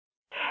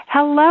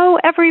Hello,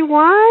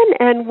 everyone,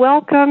 and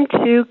welcome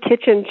to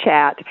Kitchen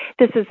Chat.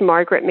 This is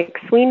Margaret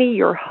McSweeney,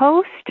 your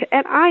host,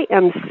 and I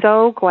am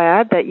so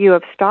glad that you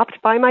have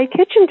stopped by my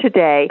kitchen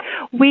today.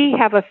 We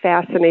have a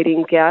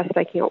fascinating guest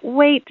I can't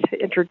wait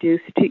to introduce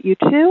to you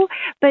to.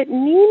 But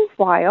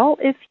meanwhile,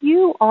 if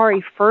you are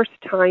a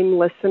first-time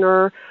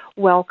listener,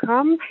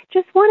 welcome.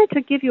 Just wanted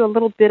to give you a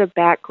little bit of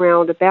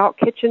background about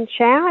Kitchen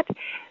Chat.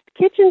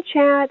 Kitchen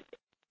Chat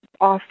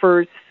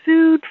offers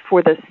food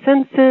for the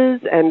senses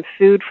and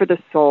food for the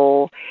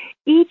soul.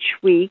 Each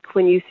week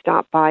when you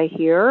stop by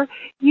here,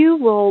 you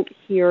will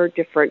hear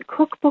different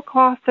cookbook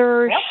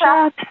authors,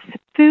 chefs,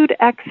 food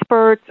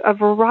experts, a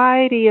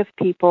variety of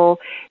people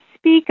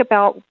speak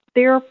about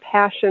their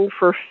passion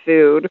for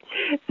food.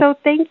 So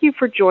thank you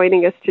for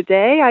joining us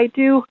today. I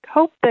do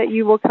hope that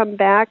you will come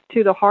back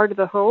to the heart of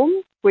the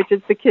home, which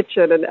is the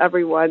kitchen in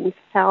everyone's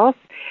house.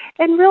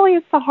 And really,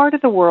 it's the heart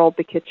of the world,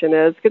 the kitchen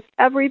is, because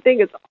everything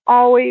is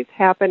always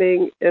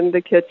happening in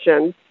the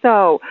kitchen.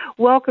 So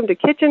welcome to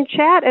Kitchen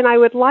Chat, and I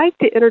would like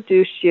to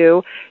introduce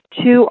you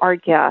to our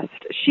guest.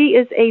 She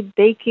is a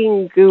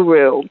baking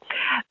guru,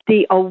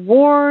 the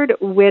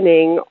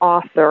award-winning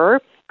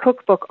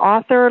cookbook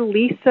author,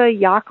 Lisa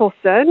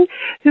Yackelson,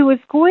 who is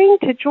going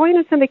to join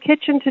us in the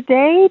kitchen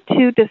today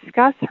to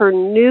discuss her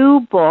new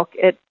book.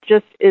 It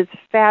just is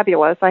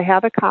fabulous. I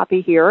have a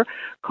copy here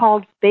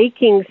called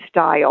Baking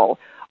Style,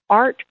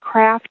 Art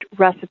Craft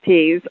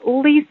Recipes.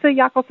 Lisa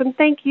Yackelson,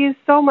 thank you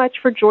so much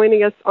for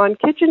joining us on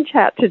Kitchen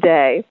Chat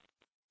today.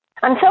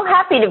 I'm so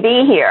happy to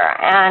be here,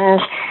 and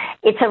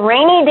it's a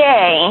rainy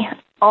day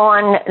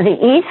on the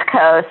East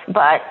Coast,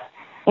 but,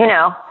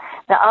 the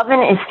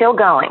oven is still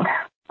going.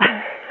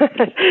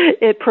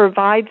 It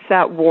provides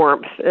that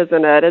warmth,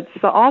 isn't it?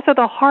 It's also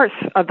the hearth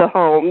of the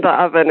home, the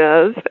oven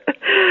is.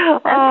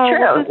 That's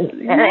true.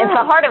 And it's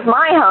the heart of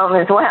my home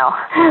as well.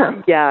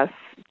 Yes,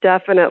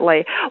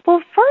 definitely.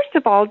 Well, first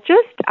of all,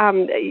 just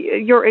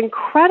your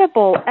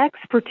incredible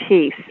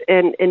expertise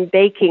in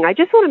baking. I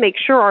just want to make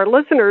sure our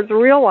listeners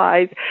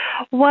realize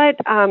what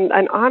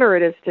an honor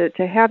it is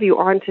to have you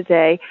on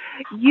today.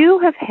 You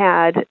have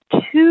had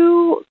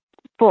two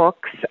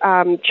books,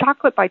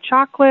 Chocolate by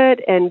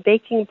Chocolate and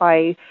Baking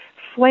by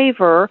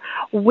Flavor,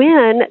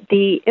 win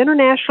the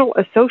International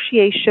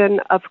Association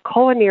of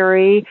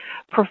Culinary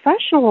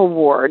Professional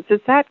Awards.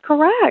 Is that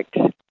correct?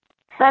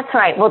 That's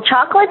right. Well,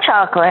 Chocolate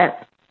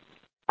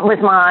was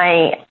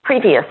my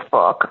previous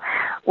book,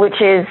 which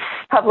is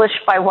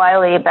published by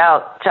Wiley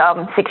about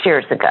 6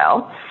 years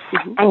ago.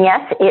 Mm-hmm. And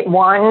yes, it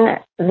won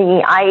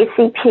the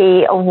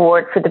IACP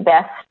award for the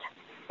best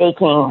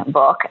baking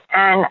book.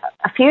 And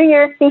a few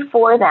years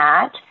before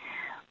that,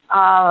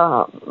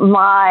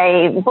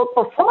 my book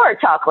before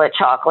Chocolate,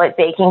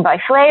 Baking by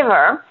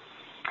Flavor,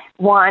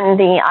 won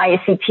the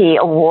IACP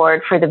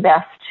award for the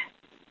best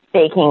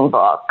baking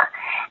book.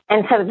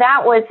 And so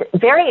that was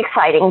very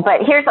exciting.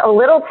 But here's a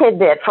little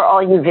tidbit for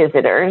all you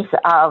visitors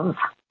of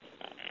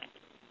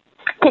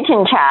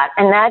Kitchen Chat,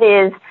 and that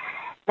is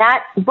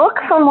that book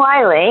from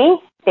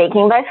Wiley,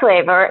 Baking by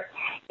Flavor,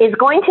 is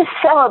going to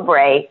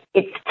celebrate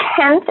its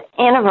 10th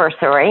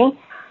anniversary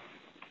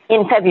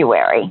in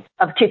February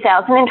of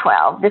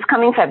 2012, this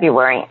coming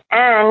February.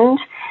 And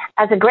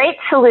as a great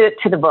salute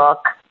to the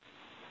book,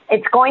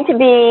 it's going to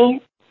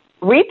be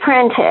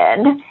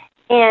reprinted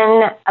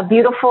in a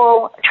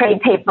beautiful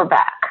trade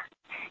paperback.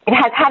 It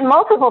has had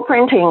multiple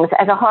printings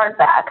as a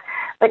hardback,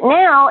 but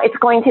now it's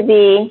going to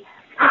be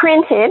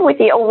printed with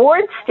the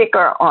award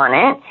sticker on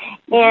it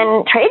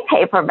in trade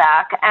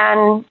paperback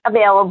and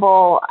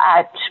available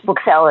at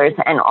booksellers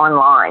and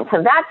online.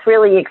 So that's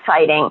really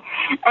exciting.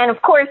 And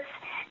of course,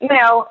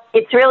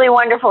 it's really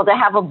wonderful to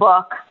have a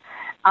book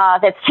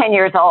that's 10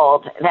 years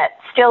old that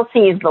still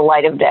sees the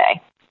light of day.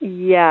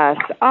 Yes.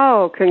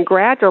 Oh,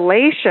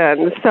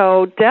 congratulations.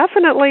 So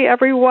definitely,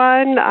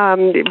 everyone,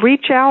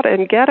 reach out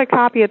and get a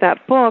copy of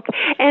that book.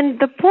 And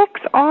the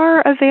books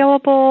are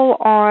available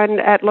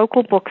at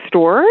local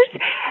bookstores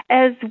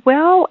as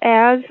well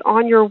as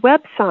on your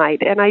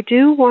website. And I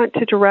do want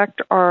to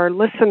direct our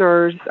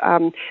listeners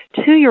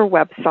to your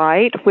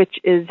website, which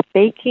is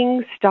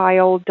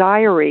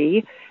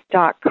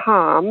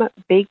BakingStyleDiary.com,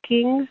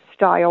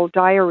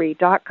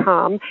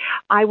 BakingStyleDiary.com.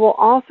 I will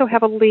also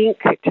have a link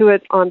to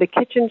it on the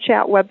Kitchen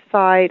Chat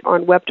website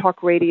on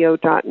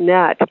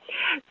webtalkradio.net.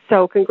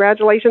 So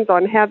congratulations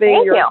on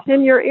having your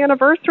 10-year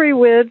anniversary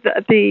with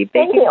the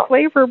Baking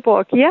Flavor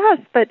book. Yes,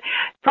 but...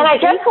 And I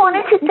just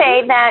wanted to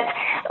say that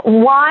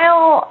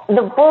while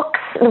the books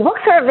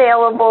are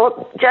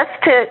available, just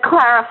to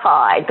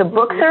clarify, the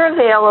books are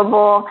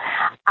available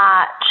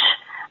at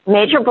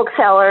major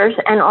booksellers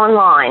and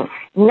online,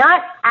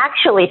 not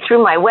actually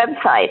through my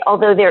website,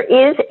 although there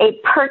is a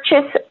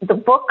purchase the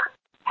book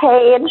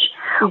page,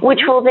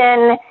 which will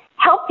then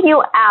help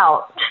you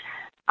out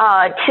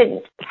to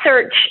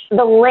search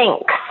the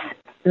links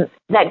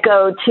that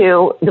go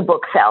to the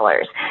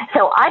booksellers.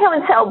 So I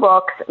don't sell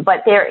books,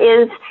 but there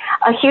is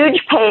a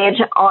huge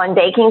page on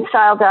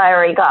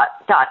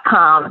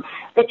BakingStyleDiary.com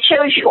that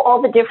shows you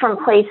all the different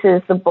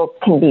places the book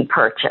can be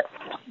purchased.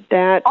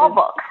 All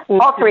books,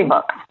 all three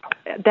books.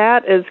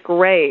 That is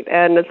great,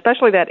 and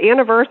especially that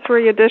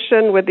anniversary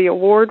edition with the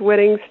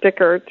award-winning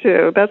sticker,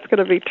 too. That's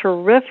going to be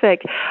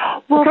terrific.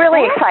 Well, it's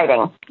really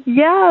exciting.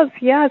 Yes.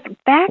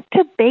 Back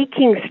to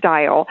baking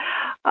style.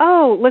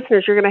 Oh,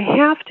 listeners, you're going to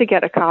have to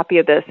get a copy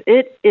of this.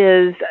 It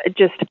is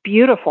just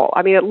beautiful.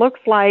 I mean, it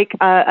looks like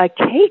a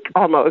cake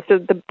almost.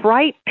 The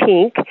bright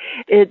pink.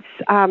 It's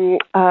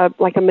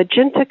like a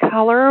magenta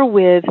color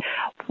with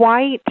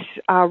white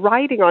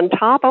writing on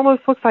top.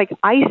 Almost looks like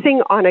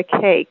icing on a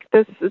cake.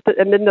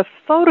 And then the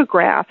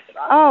photographs,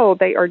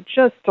 they are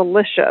just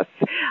delicious.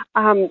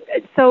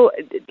 So,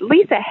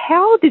 Lisa,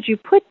 how did you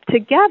put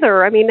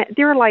together? I mean,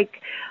 there are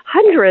like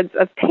hundreds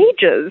of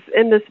pages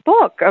in this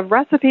book of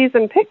recipes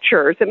and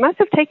pictures. It must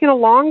have taken a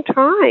long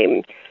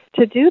time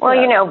to do that.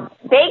 Well,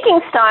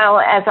 baking style,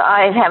 as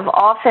I have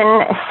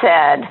often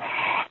said,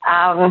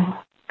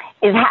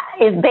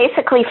 is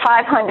basically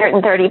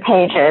 530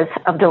 pages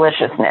of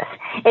deliciousness.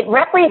 It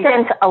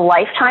represents a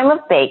lifetime of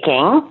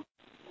baking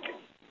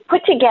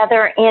put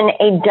together in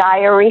a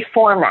diary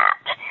format.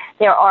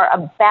 There are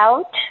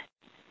about,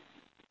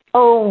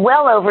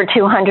 well over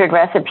 200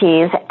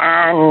 recipes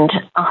and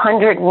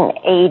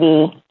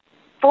 180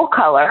 full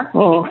color,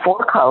 meaning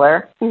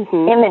 4-color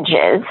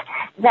images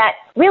that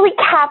really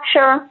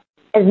capture,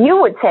 as you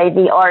would say,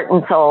 the art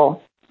and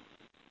soul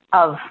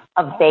of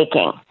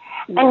baking,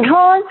 and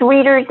draws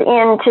readers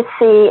in to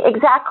see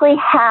exactly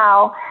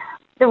how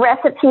the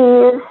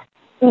recipes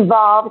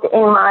evolved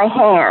in my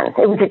hands.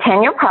 It was a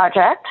 10-year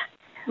project,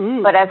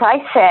 but as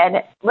I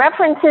said,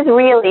 references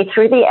really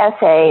through the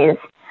essays,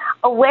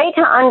 a way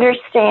to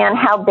understand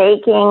how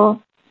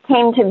baking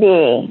came to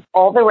be,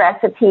 all the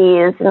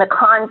recipes and the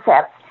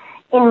concepts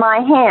in my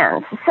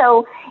hands.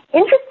 So,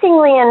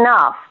 interestingly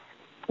enough,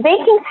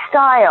 baking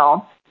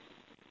style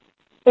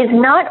is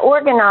not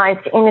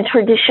organized in a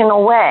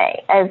traditional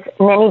way, as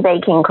many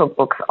baking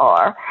cookbooks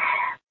are.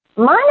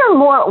 Mine are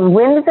more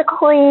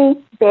whimsically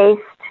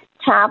based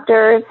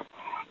chapters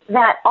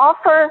that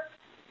offer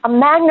a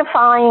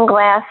magnifying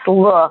glass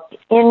look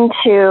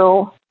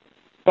into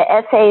the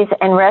essays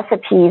and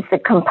recipes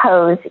that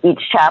compose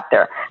each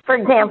chapter. For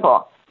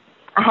example,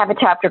 I have a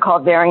chapter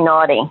called Very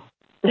Naughty.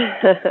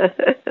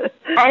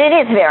 And it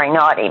is very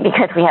naughty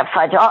because we have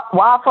fudge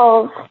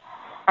waffles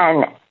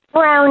and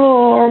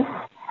brownies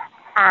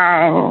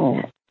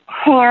and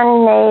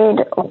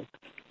handmade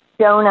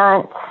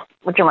donuts,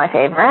 which are my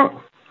favorite,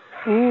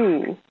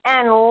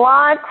 and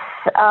lots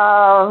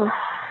of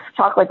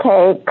chocolate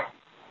cake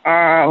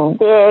and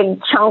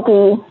big,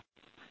 chunky,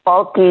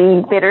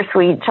 bulky,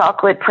 bittersweet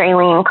chocolate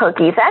praline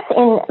cookies. That's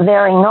in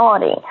Very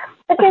Naughty.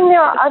 But then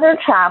there are other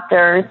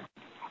chapters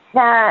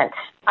that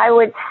I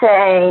would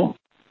say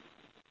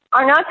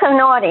are not so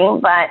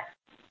naughty, but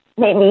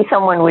maybe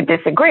someone would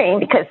disagree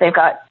because they've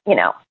got,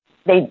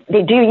 they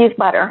do use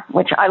butter,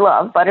 which I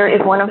love. Butter is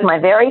one of my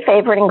very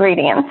favorite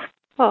ingredients.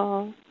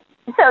 Aww.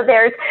 So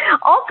there's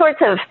all sorts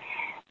of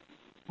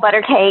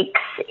butter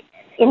cakes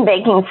in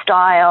baking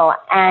style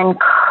and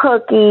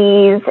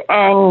cookies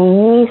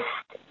and yeast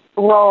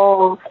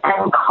rolls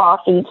and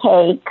coffee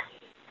cakes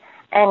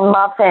and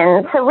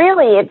muffins. So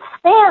really it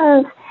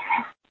spans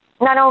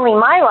not only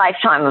my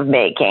lifetime of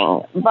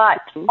baking, but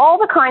all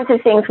the kinds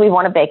of things we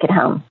want to bake at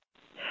home.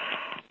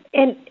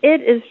 And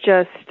it is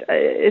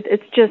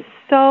it's just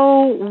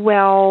so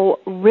well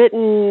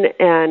written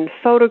and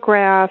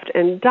photographed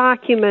and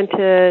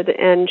documented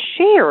and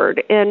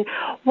shared in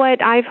what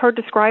I've heard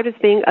described as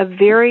being a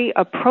very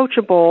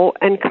approachable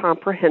and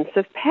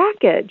comprehensive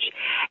package.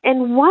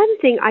 And one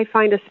thing I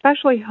find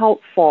especially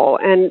helpful,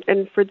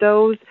 and for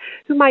those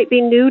who might be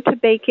new to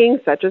baking,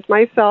 such as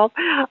myself,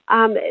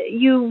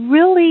 you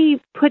really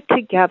put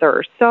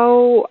together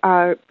so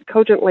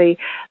cogently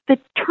the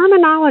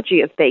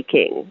terminology of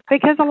baking,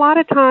 because a lot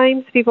of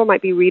times people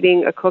might be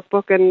reading a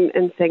cookbook and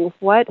saying,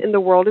 what in the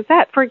world is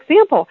that? For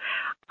example,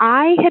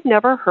 I had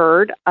never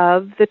heard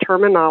of the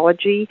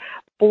terminology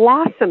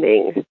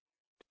blossoming.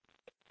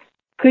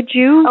 Could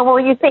you? Oh, well,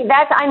 you think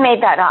I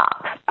made that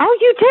up. Oh,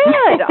 you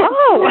did?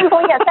 Oh.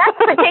 Well, yes, that's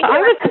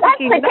particular.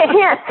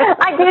 Yes,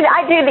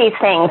 I do these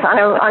things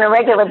on a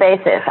regular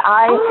basis.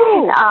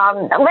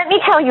 Let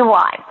me tell you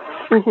why.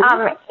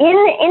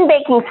 In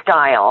baking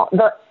style,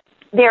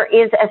 there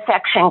is a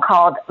section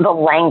called the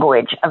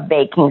language of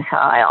baking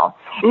style.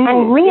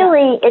 And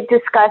really it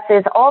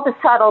discusses all the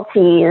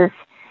subtleties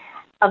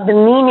of the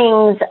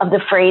meanings of the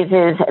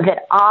phrases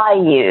that I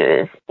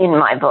use in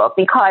my book,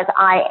 because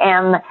I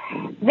am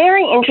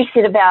very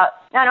interested about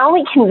not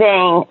only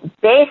conveying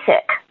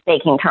basic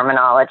baking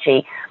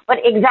terminology, but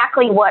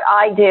exactly what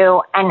I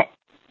do and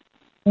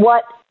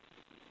what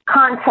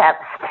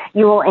concepts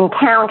you will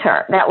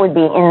encounter that would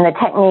be in the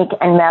technique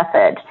and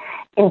method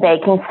in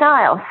baking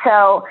style.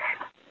 So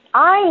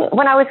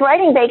when I was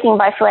writing Baking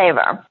by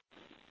Flavor,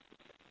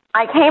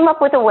 I came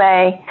up with a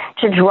way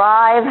to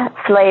drive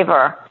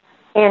flavor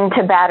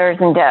into batters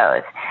and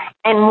doughs.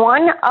 And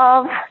one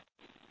of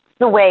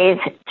the ways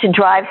to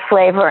drive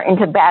flavor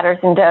into batters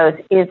and doughs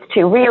is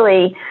to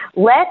really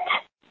let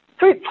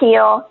fruit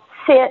peel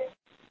sit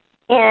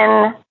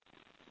in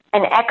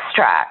an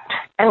extract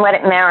and let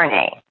it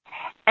marinate.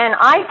 And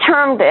I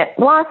termed it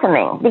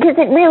blossoming because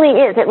it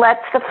really is. It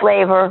lets the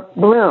flavor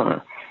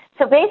bloom.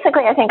 So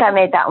basically, I think I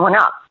made that one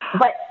up.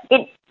 But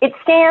it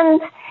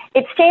stands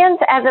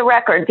as a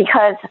record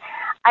because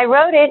I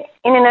wrote it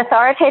in an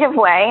authoritative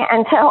way,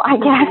 and so I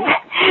guess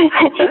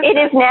it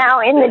is now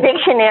in the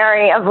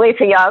dictionary of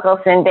Lisa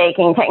Yockelson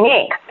baking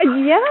technique.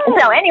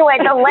 Yes. So anyway,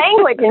 the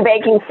language in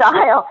baking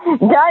style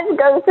does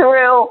go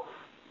through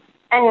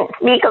and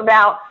speak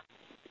about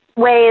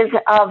ways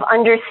of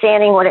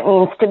understanding what it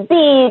means to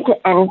beat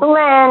and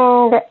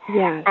blend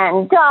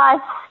and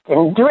dust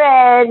and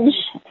dredge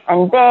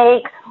and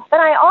bake. But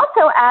I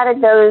also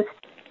added those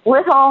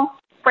little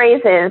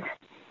phrases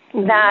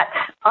that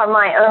are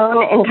my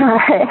own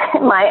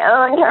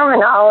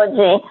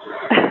terminology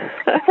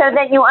so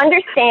that you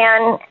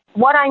understand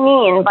what I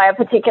mean by a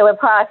particular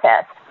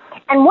process.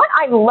 And what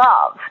I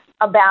love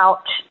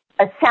about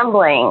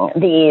assembling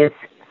these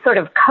sort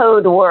of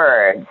code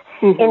words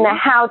in the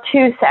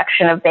how-to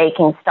section of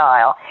Baking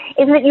Style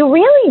is that you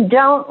really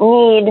don't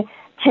need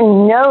to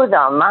know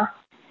them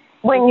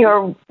when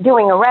you're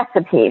doing a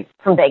recipe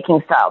from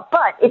Baking Style.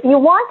 But if you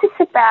want to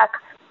sit back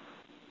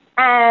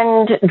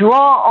and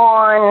draw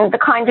on the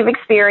kinds of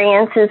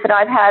experiences that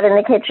I've had in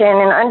the kitchen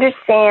and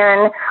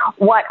understand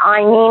what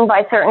I mean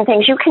by certain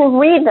things, you can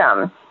read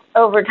them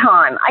over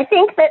time. I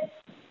think that,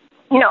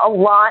 you know, a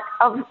lot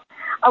of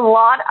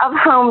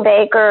home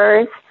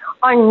bakers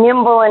are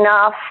nimble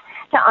enough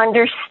to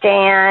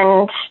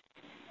understand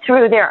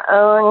through their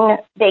own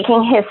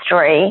baking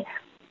history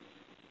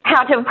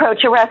how to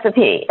approach a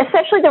recipe,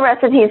 especially the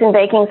recipes in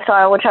Baking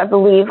Style, which I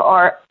believe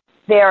are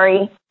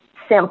very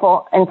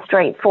simple and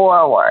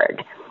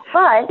straightforward.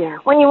 But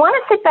when you want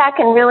to sit back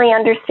and really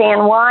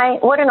understand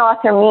what an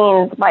author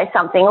means by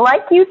something,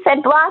 like you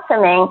said,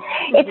 blossoming,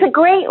 it's a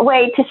great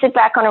way to sit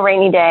back on a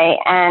rainy day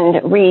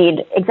and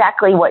read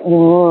exactly what you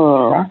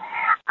mean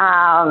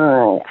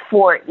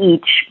for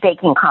each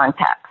baking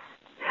context.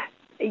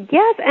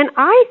 Yes, and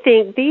I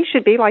think these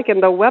should be like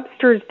in the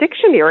Webster's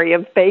Dictionary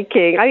of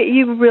Baking.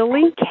 You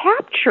really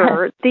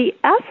capture the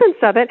essence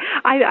of it.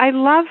 I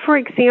love, for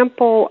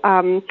example,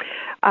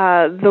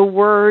 the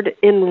word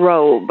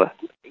enrobe,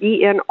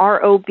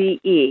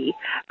 ENROBE.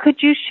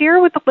 Could you share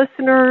with the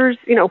listeners,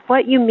 you know,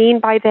 what you mean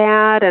by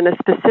that and a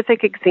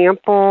specific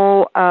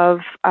example of,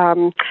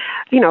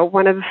 you know,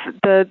 one of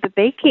the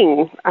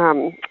baking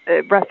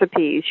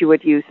recipes you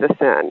would use this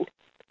in?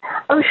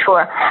 Oh,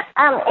 sure.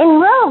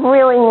 Enrobe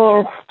really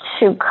means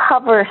to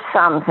cover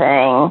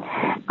something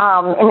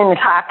in an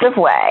attractive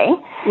way,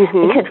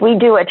 because we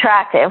do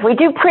attractive. We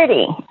do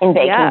pretty in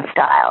Baking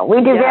Style.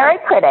 We do very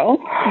pretty.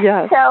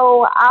 Yes.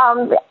 So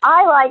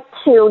I like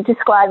to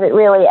describe it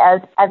really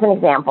as an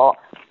example,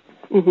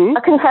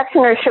 a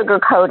confectioner's sugar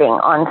coating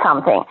on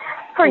something.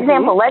 For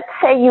example, let's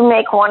say you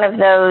make one of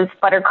those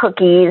butter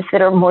cookies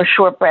that are more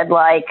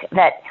shortbread-like,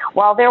 that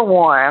while they're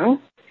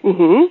warm,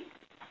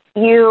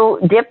 you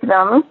dip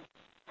them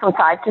from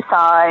side to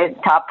side,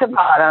 top to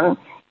bottom,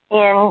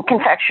 in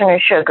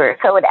confectioner's sugar.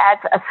 So it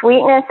adds a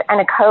sweetness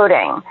and a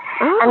coating.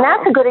 And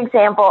that's a good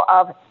example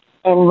of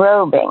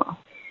enrobing.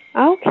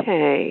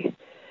 Okay.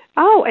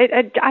 Oh,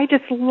 I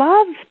just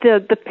love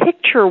the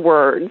picture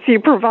words you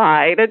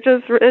provide. It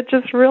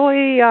just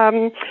really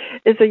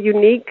is a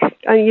unique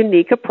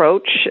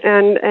approach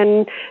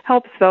and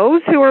helps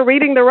those who are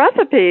reading the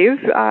recipes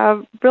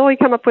really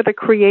come up with a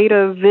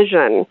creative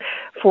vision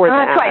for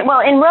that. That's right. Well,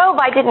 enrobe,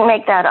 I didn't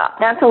make that up.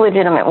 That's a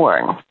legitimate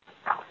word.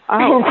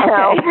 Oh,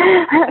 so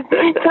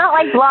it's not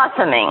like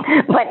blossoming,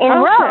 but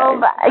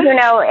enrobe, you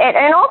know,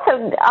 and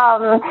also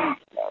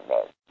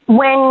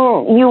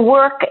when you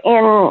work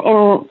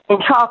in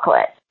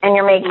chocolate and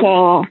you're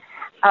making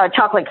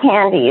chocolate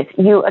candies,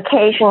 you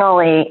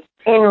occasionally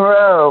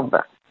enrobe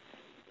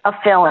a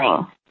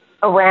filling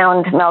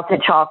around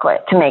melted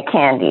chocolate to make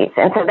candies.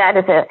 And so that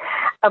is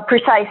a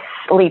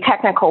precisely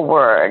technical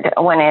word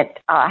when it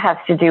has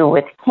to do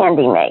with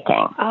candy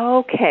making.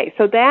 Okay,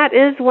 so that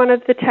is one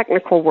of the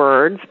technical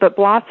words, but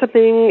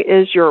blossoming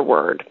is your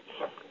word.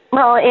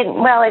 Well,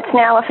 it's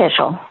now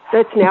official.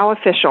 It's now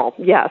official,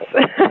 yes.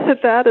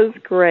 That is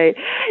great.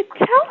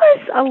 Tell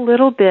us a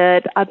little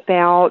bit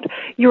about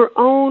your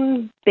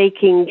own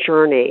baking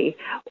journey.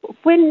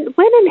 When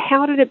and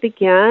how did it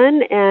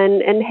begin,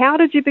 and how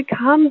did you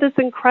become this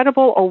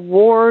incredible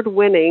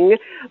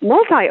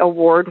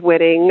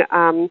multi-award-winning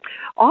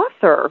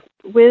author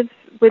with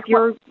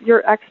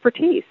your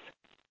expertise?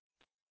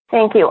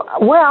 Thank you.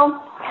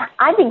 Well,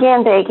 I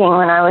began baking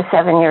when I was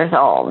 7 years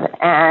old,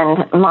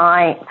 and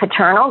my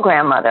paternal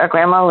grandmother,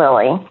 Grandma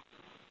Lily,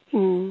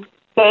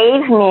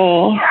 gave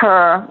me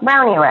her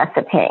brownie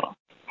recipe.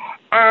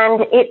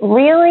 And it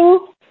really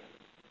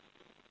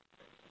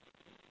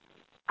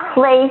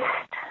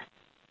placed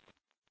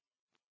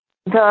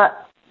the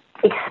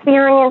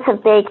experience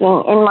of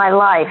baking in my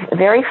life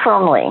very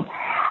firmly.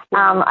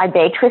 I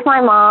baked with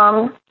my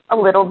mom a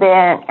little bit,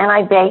 and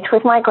I baked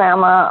with my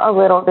grandma a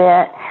little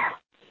bit.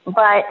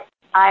 But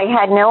I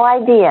had no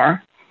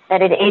idea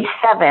that at age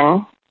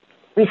 7,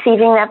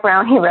 receiving that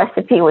brownie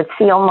recipe would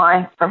seal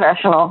my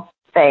professional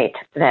fate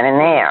then and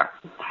there.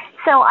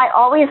 So I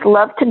always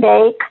loved to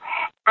bake,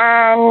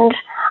 and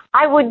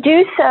I would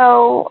do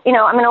so,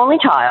 I'm an only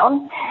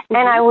child,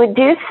 and I would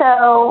do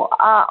so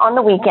on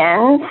the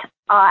weekends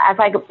as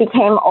I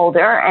became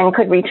older and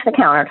could reach the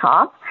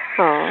countertop.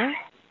 Aww.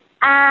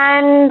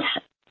 And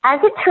as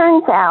it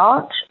turns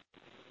out,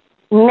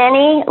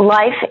 many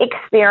life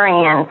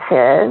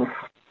experiences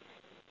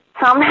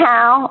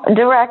somehow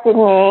directed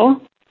me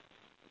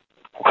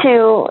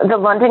to the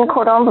London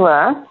Cordon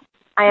Bleu.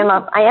 I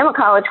am a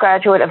college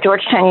graduate of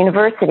Georgetown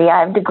University. I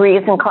have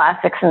degrees in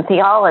classics and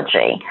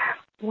theology.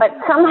 But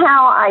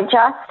somehow I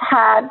just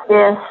had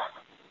this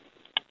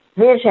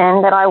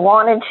vision that I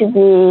wanted to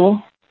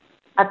be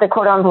at the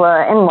Cordon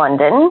Bleu in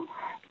London.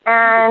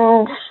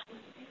 And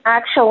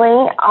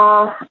actually,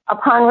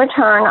 upon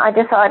return, I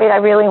decided I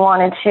really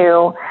wanted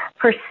to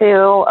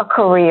pursue a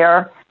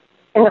career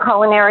in the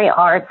culinary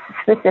arts,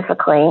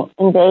 specifically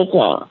in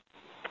baking.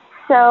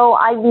 So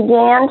I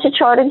began to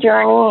chart a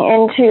journey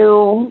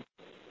into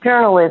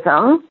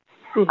journalism,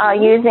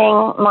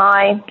 using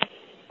my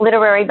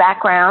literary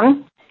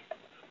background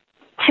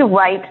to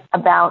write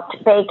about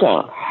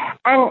baking.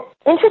 And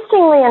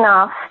interestingly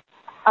enough,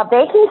 a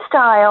baking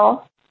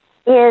style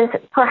is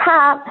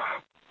perhaps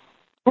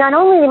not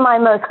only my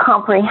most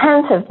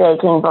comprehensive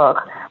baking book,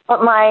 but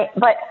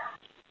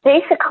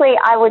basically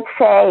I would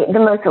say the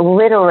most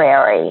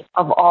literary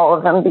of all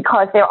of them,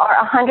 because there are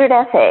 100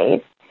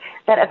 essays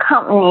that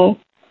accompany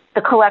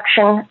the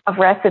collection of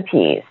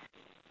recipes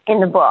in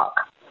the book.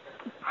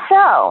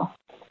 So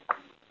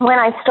when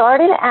I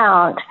started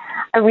out,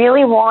 I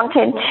really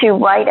wanted to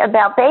write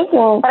about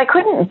baking, but I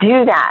couldn't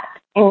do that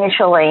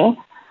initially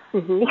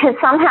because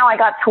somehow I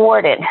got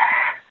thwarted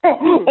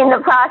in the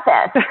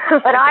process.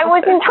 But I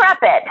was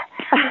intrepid.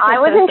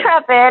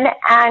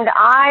 And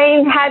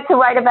I had to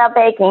write about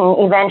baking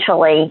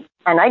eventually,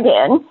 and I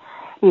did.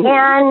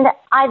 And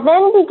I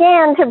then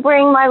began to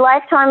bring my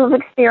lifetime of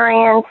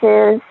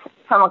experiences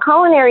from a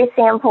culinary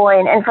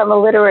standpoint and from a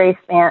literary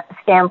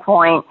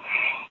standpoint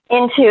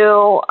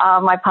into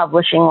my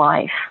publishing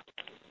life.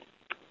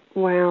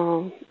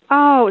 Wow.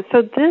 Oh,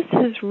 so this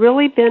has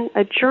really been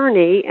a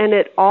journey, and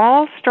it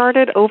all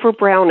started over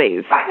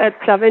brownies at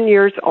 7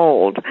 years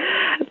old.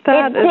 It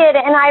did,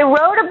 and I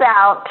wrote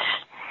about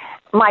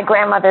my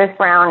grandmother's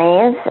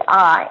brownies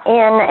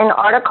in an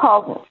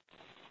article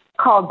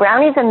called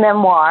Brownies, a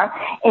Memoir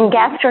in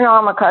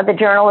Gastronomica, the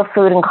Journal of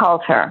Food and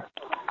Culture.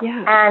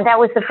 Yeah. And that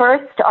was the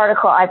first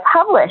article I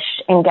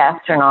published in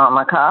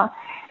Gastronomica.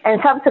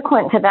 And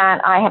subsequent to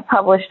that, I have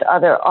published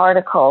other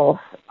articles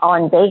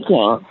on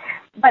baking.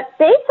 But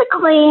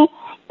basically,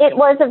 it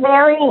was a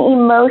very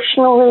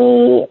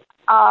emotionally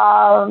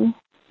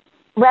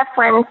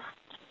referenced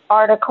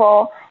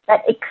article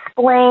that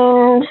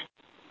explained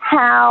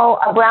how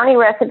a brownie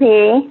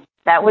recipe,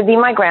 that would be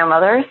my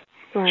grandmother's,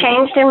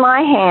 changed in my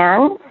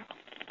hands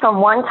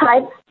from one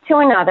type to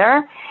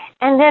another,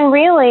 and then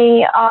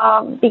really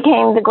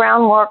became the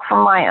groundwork for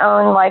my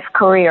own life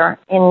career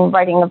in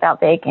writing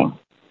about baking.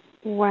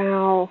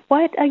 Wow,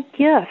 what a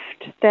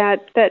gift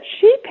that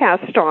she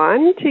passed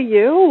on to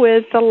you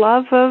with the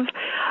love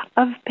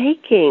of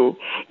baking.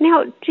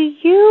 Now, did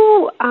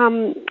you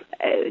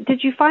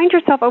find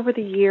yourself over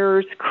the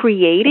years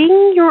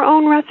creating your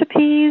own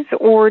recipes,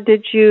 or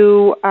did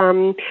you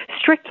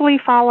strictly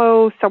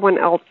follow someone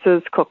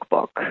else's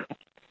cookbook?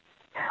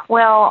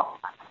 Well,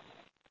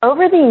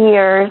 over the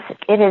years,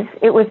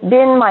 it was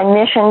been my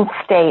mission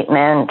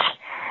statement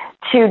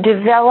to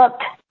develop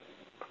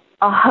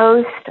a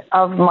host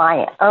of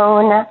my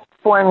own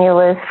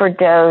formulas for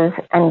doughs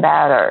and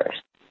batters.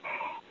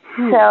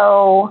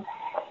 So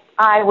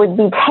I would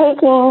be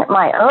taking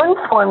my own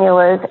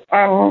formulas,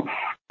 and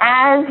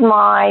as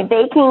my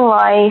baking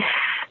life,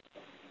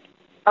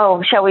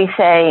 shall we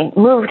say,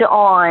 moved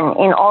on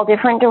in all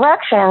different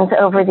directions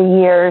over the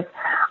years,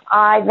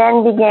 I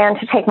then began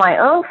to take my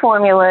own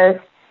formulas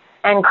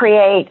and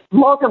create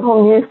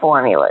multiple new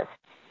formulas.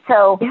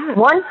 So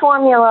one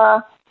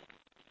formula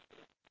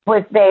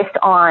was based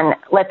on,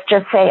 let's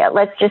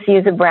just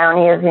use a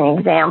brownie as an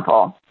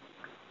example.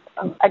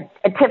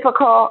 A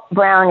typical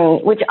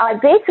brownie, which I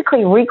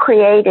basically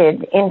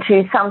recreated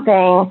into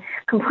something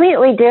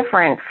completely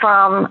different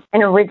from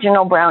an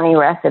original brownie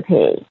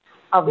recipe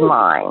of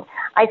mine.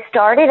 I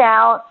started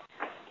out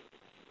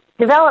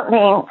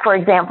developing, for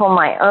example,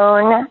 my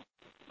own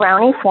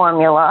brownie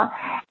formula,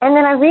 and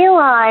then I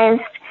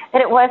realized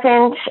that it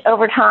wasn't,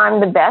 over time,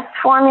 the best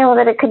formula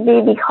that it could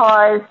be,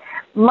 because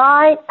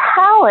my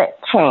palate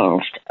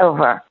changed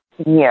over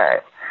the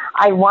years.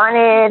 I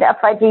wanted a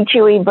fudgy,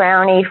 chewy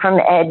brownie from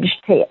edge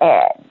to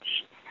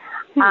edge.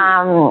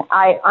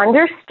 I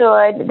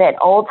understood that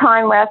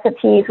old-time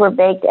recipes were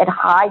baked at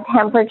high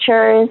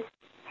temperatures,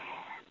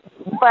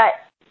 but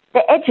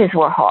the edges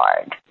were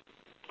hard,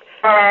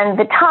 and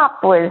the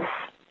top was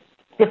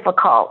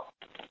difficult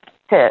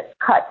to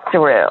cut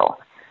through.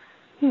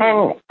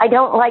 And I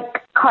don't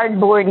like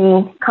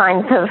cardboardy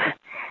kinds of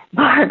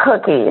bar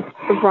cookies.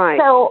 Right.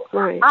 So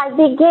I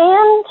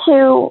began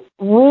to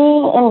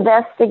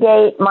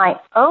reinvestigate my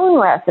own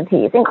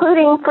recipes,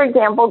 including, for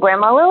example,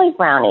 Grandma Lily's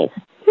brownies.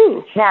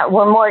 that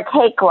were more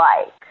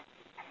cake-like.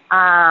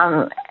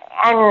 And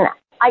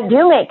I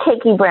do make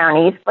cakey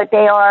brownies, but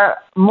they are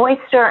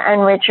moister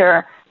and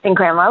richer than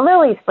Grandma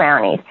Lily's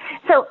brownies.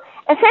 So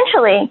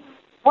essentially,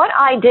 what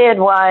I did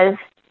was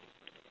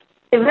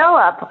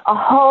develop a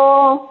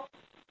whole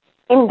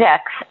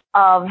index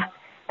of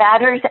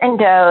batters and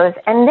doughs,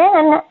 and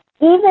then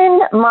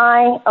even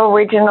my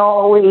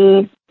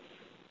originally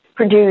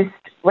produced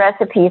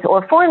recipes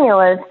or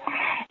formulas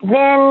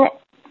then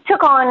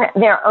took on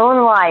their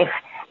own life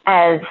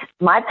as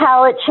my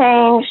palate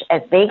changed,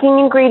 as baking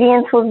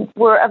ingredients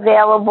were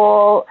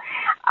available,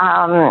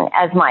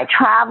 as my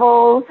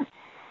travels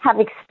have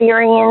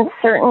experienced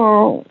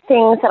certain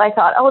things that I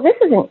thought, oh, this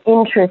is an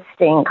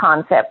interesting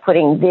concept,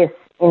 putting this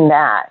in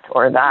that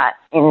or that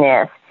in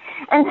this.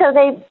 And so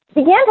they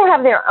began to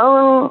have their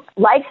own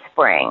life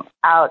spring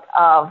out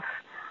of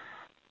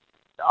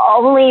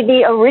only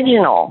the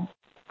original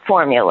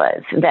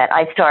formulas that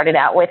I started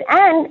out with.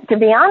 And to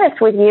be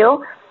honest with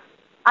you,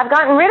 I've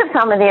gotten rid of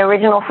some of the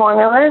original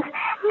formulas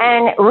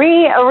and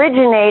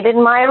re-originated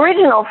my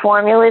original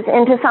formulas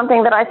into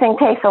something that I think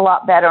tastes a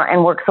lot better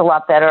and works a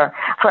lot better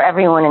for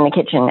everyone in the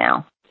kitchen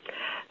now.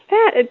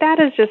 That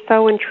is just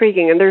so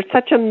intriguing, and there's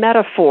such a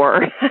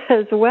metaphor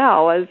as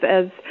well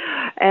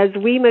as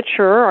we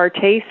mature, our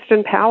taste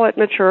and palate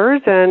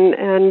matures,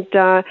 and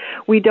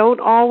we don't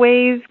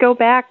always go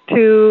back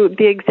to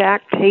the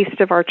exact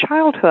taste of our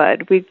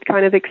childhood. We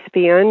kind of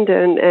expand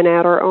and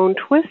add our own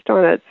twist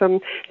on it.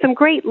 Some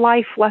great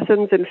life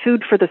lessons and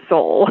food for the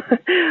soul.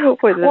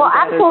 Well,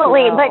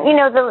 absolutely, well. But you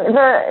know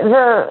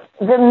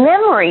the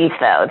memories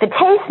though, the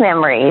taste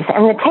memories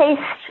and the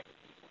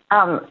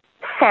taste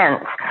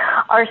sense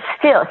are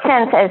still,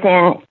 sense as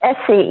in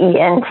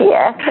SCENTS,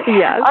 yes.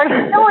 are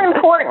still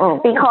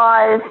important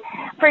because,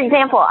 for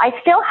example, I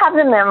still have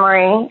the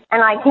memory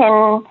and I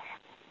can,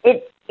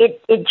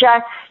 it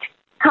just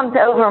comes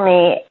over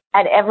me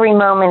at every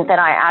moment that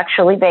I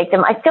actually bake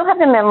them. I still have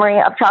the memory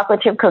of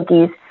chocolate chip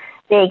cookies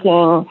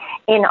baking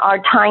in our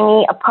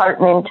tiny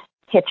apartment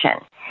kitchen.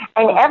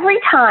 And every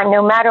time,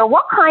 no matter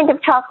what kind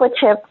of chocolate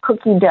chip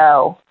cookie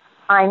dough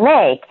I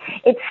make,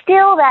 it's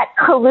still that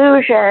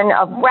collusion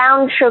of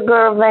brown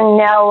sugar,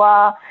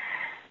 vanilla,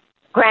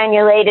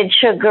 granulated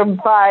sugar,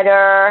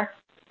 butter,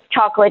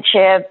 chocolate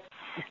chips.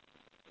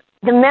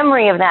 The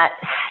memory of that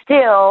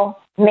still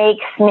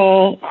makes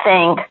me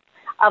think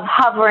of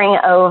hovering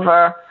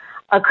over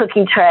a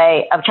cookie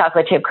tray of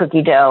chocolate chip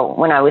cookie dough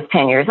when I was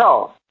 10 years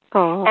old.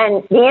 Oh.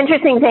 And the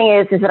interesting thing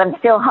is that I'm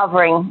still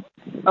hovering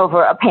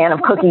over a pan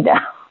of cookie dough.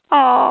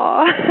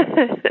 Oh,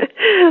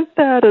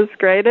 that is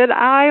great. And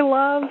I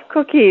love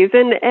cookies.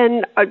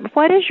 And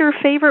what is your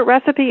favorite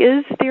recipe?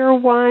 Is there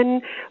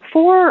one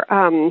for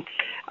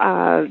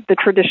the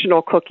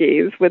traditional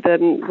cookies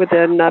within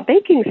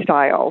baking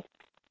style?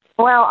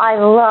 Well, I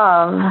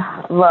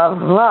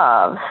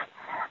love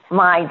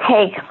my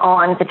take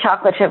on the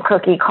chocolate chip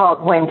cookie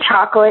called When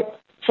Chocolate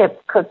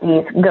Chip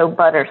Cookies Go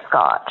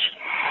Butterscotch.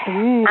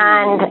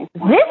 And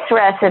this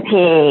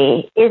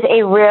recipe is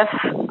a riff,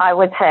 I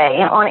would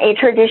say, on a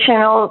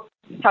traditional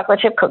chocolate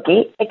chip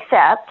cookie,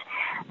 except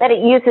that it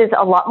uses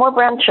a lot more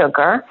brown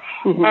sugar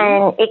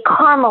and it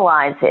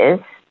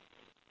caramelizes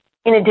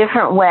in a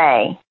different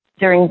way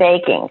during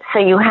baking. So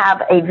you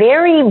have a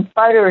very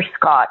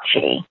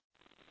butterscotchy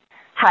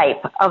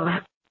type of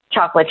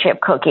chocolate chip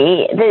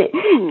cookie.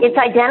 It's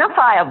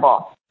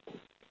identifiable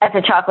as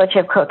a chocolate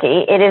chip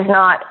cookie. It is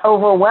not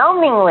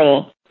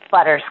overwhelmingly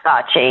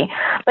butterscotchy,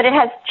 but it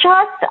has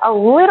just a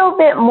little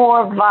bit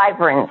more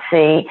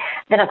vibrancy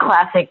than a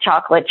classic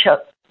chocolate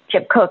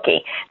chip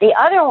cookie. The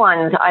other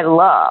ones I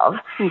love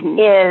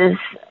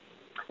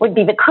would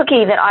be the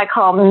cookie that I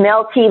call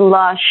Melty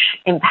Lush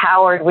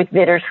Empowered with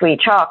Bittersweet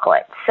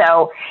Chocolate.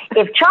 So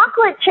if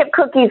chocolate chip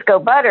cookies go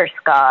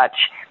butterscotch,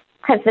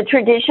 has the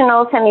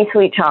traditional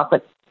semi-sweet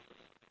chocolate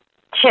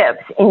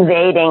chips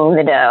invading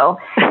the dough,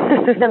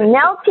 the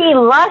Melty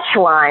Lush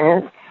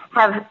ones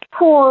have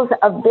pools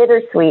of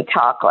bittersweet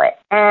chocolate,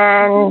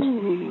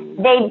 and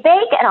they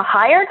bake at a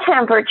higher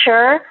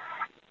temperature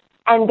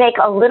and bake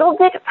a little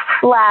bit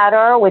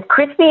flatter with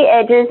crispy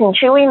edges and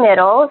chewy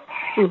middles,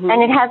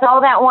 and it has all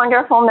that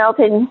wonderful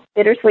melted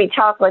bittersweet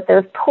chocolate,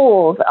 those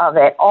pools of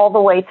it all the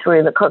way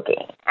through the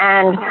cookie.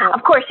 And,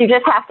 of course, you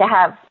just have to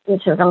have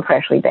each of them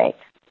freshly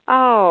baked.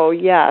 Oh,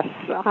 yes.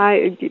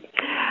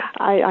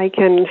 I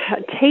can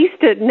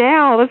taste it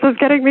now. This is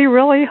getting me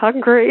really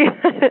hungry.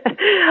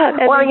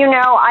 Well, you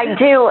know, I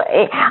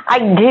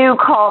do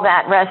call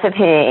that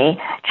recipe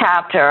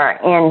chapter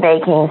in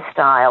Baking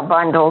Style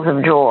Bundles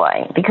of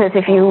Joy, because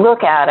if you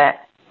look at it,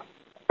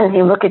 if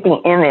you look at the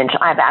image,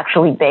 I've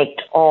actually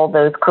baked all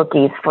those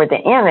cookies for the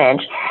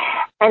image,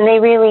 and they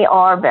really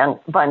are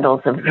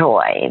bundles of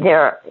joy.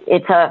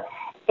 It's a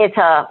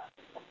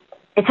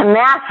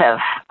massive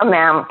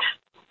amount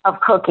of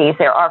cookies.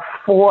 There are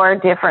 4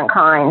 different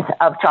kinds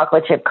of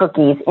chocolate chip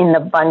cookies in the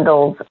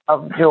bundles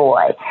of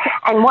joy.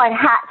 And what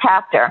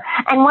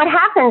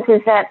happens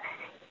is that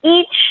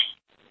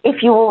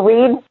if you will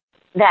read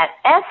that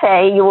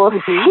essay, you will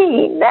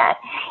see that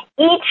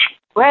each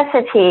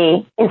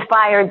recipe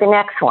inspired the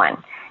next one,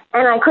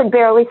 and I could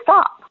barely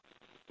stop.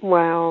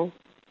 Wow.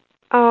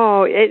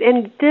 Oh,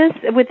 and this,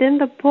 within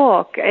the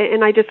book,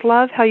 and I just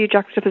love how you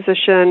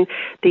juxtaposition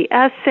the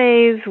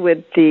essays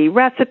with the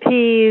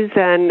recipes,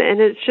 and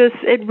it's just,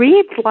 it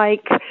reads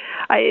like,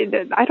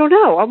 I don't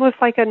know, almost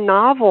like a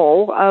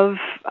novel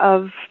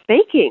of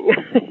baking.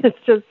 It's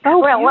just so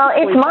well,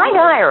 it's my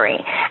diary,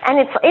 and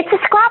it's a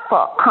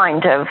scrapbook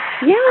kind of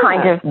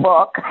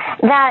book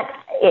that,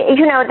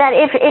 that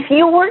if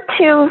you were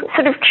to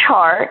sort of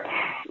chart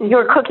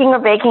your cooking or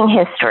baking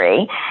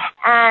history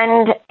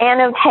and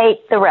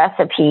annotate the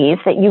recipes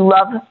that you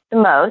love the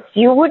most,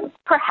 you would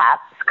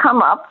perhaps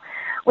come up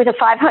with a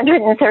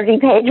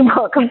 530-page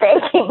book of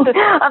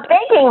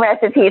baking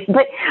recipes.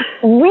 But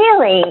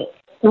really,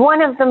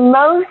 one of the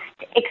most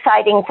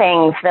exciting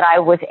things that I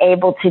was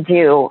able to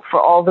do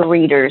for all the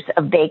readers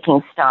of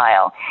Baking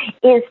Style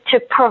is to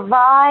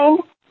provide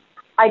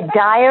a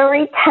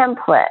diary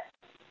template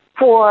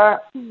for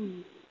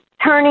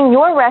turning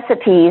your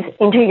recipes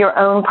into your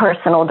own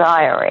personal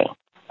diary.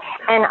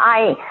 And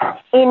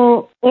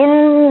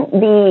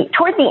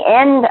toward the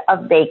end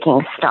of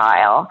Baking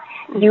Style,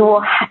 you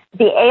will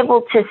be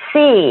able to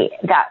see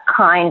that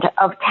kind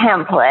of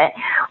template,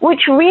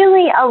 which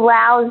really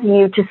allows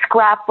you to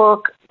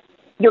scrapbook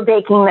your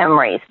baking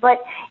memories.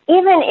 But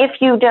even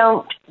if you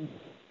don't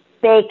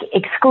bake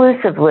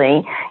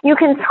exclusively, you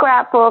can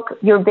scrapbook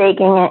your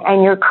baking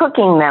and your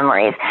cooking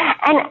memories.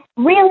 And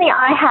really,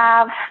 I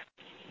have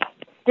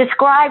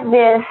describe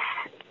this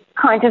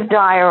kind of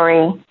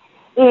diary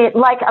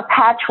like a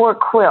patchwork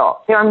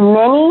quilt. There are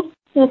many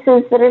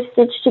pieces that are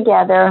stitched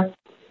together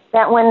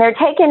that, when they're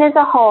taken as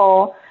a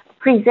whole,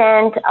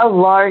 present a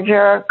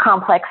larger,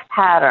 complex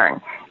pattern.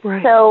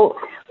 Right. So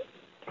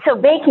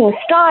Baking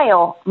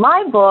Style,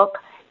 my book,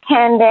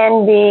 can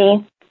then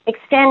be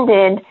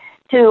extended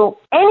to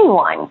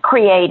anyone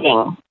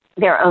creating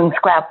their own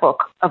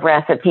scrapbook of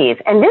recipes.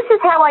 And this is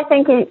how I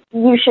think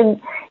you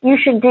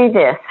should do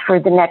this for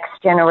the next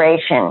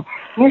generation.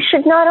 You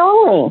should not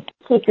only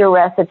keep your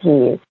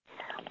recipes,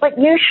 but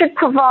you should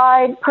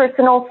provide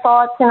personal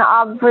thoughts and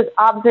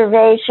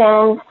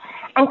observations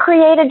and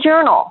create a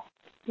journal,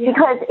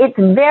 because it's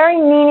very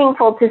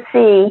meaningful to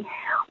see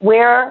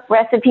where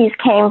recipes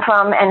came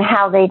from and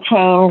how they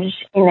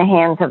change in the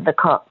hands of the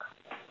cook.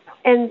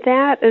 And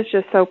that is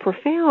just so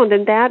profound,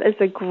 and that is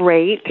a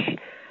great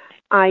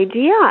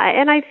idea.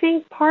 And I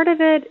think part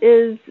of it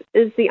is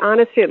the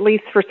honesty, at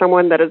least for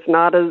someone that is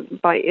not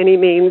by any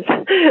means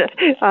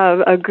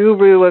a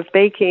guru of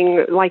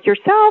baking like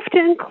yourself, to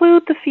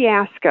include the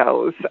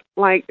fiascos.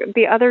 Like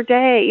the other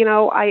day,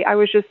 I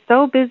was just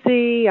so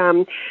busy,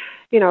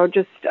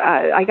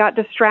 I got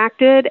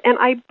distracted, and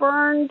I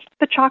burned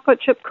the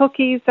chocolate chip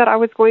cookies that I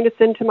was going to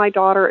send to my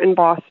daughter in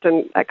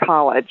Boston at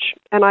college.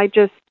 And I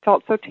just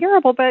felt so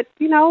terrible, but,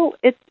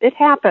 it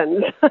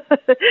happens.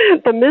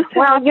 The mishap.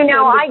 Well,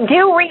 I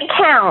do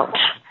recount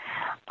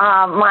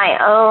my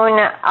own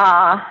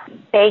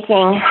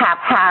baking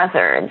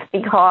haphazards,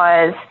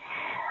 because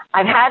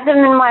I've had them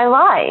in my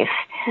life.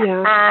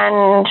 Yeah.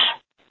 And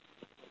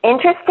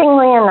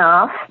interestingly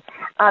enough,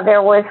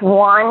 there was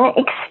one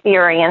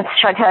experience.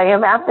 Should I tell you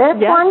about this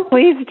one? Yes,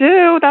 please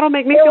do. That'll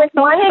make me feel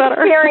so much better. There was one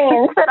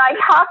experience that I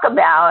talk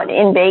about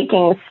in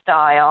Baking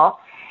Style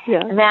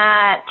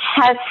that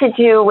has to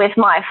do with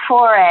my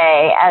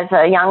foray as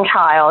a young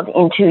child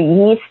into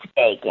yeast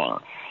baking.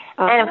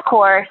 And, of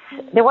course,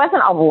 there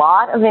wasn't a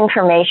lot of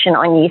information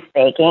on yeast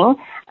baking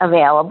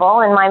available,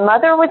 and my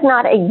mother was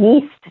not a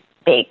yeast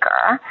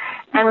baker,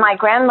 and my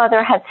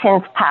grandmother had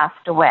since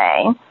passed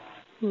away.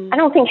 I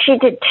don't think she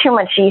did too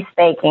much yeast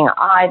baking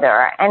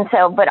either. And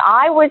so, but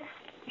I was,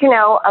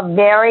 a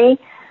very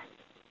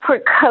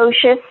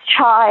precocious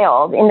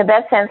child in the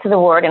best sense of the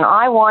word, and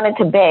I wanted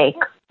to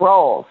bake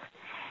rolls.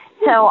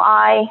 So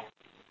I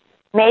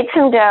made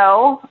some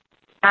dough.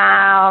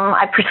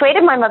 I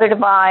persuaded my mother to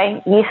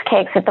buy yeast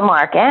cakes at the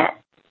market.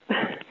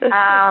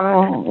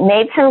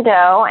 Made some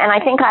dough, and I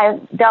think I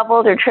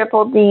doubled or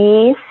tripled the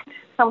yeast.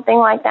 Something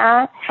like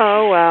that.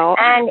 Oh, wow.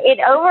 And it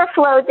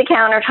overflowed the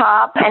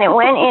countertop, and it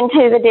went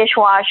into the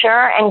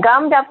dishwasher and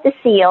gummed up the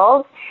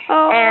seals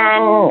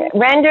and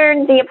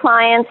rendered the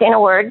appliance, in a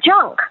word,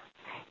 junk.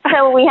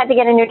 So we had to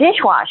get a new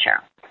dishwasher.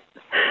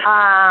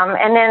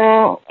 And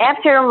then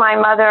after my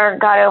mother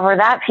got over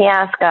that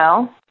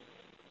fiasco,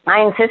 I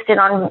insisted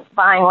on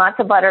buying lots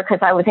of butter because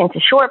I was into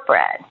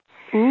shortbread.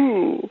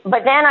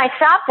 But then I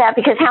stopped that,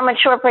 because how much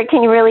shortbread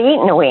can you really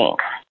eat in a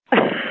week?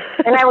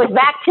 And I was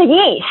back to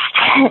yeast.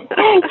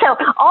 So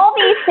all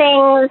these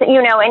things,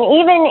 and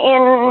even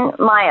in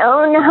my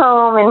own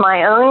home, in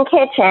my own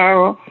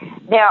kitchen,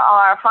 there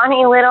are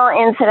funny little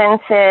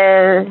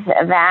incidences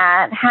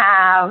that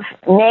have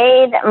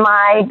made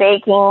my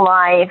baking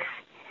life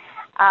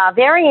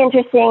very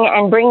interesting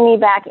and bring me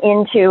back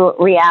into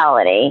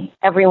reality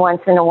every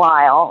once in a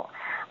while.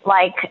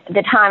 Like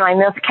the time I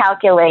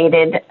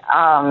miscalculated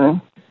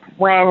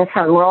when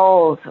some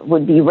rolls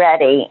would be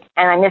ready,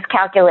 and I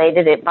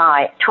miscalculated it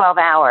by 12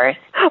 hours.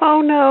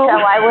 Oh, no. So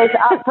I was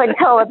up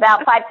until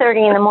about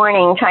 5:30 in the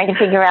morning trying to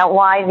figure out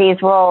why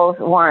these rolls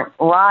weren't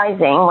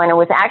rising when it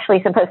was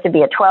actually supposed to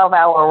be a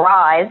 12-hour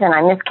rise, and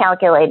I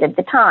miscalculated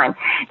the time.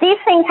 These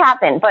things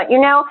happen, but,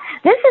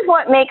 this is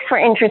what makes for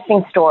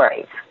interesting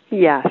stories.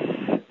 Yes.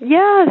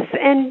 Yes,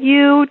 and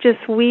you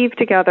just weave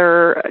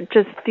together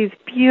just these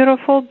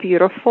beautiful,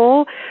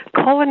 beautiful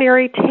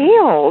culinary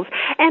tales.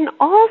 And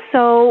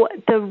also,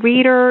 the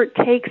reader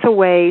takes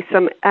away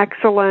some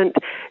excellent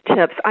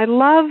tips. I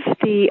love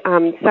the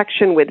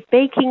section with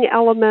baking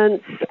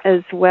elements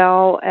as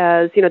well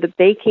as, the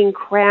baking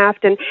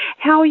craft and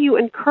how you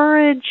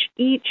encourage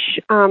each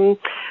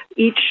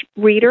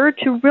reader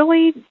to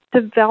really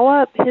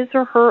develop his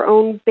or her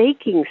own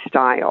baking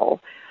style.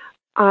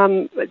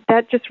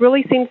 That just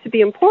really seems to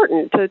be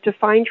important to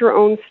find your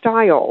own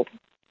style.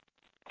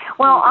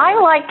 Well, I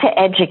like to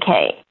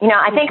educate.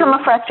 I think I'm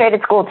a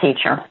frustrated school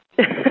teacher,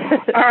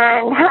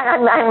 and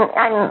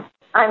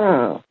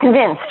I'm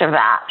convinced of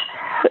that.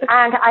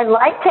 And I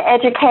like to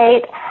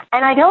educate,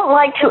 and I don't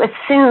like to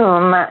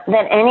assume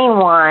that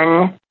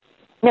anyone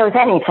knows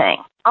anything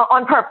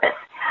on purpose.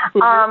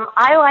 Mm-hmm.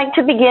 I like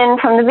to begin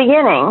from the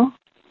beginning,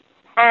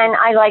 and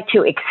I like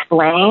to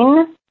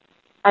explain.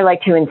 I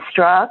like to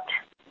instruct.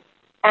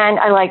 And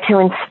I like to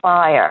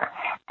inspire.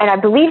 And I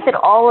believe that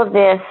all of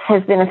this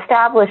has been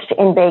established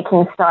in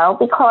Baking Style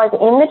because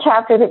in the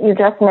chapter that you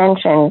just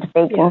mentioned,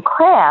 Baking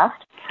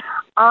Craft,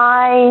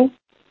 I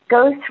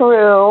go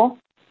through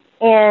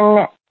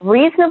in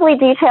reasonably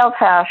detailed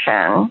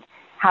fashion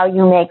how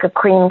you make a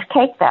creamed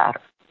cake batter,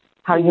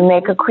 how you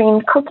make a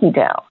creamed cookie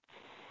dough,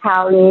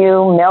 how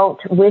you melt,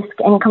 whisk,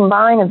 and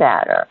combine a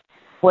batter.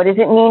 What does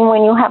it mean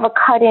when you have a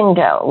cut-in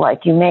dough,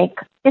 like you make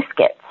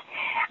biscuits?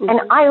 And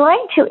I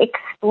like to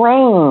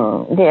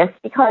explain this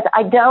because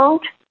I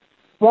don't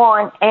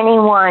want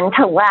anyone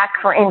to lack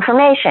for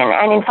information.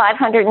 And in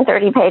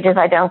 530 pages,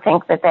 I don't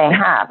think that they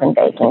have in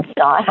Baking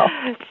Style.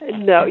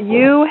 No,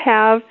 you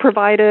have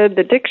provided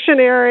the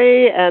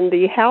dictionary and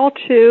the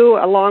how-to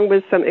along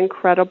with some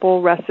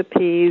incredible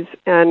recipes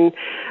and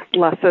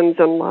lessons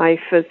in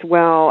life as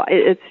well.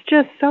 It's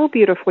just so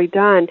beautifully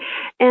done.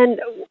 And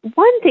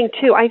one thing,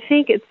 too, I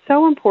think it's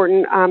so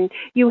important.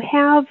 You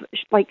have,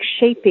 like,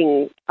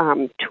 shaping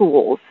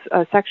tools,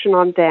 a section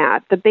on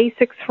that, the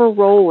basics for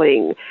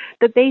rolling,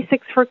 the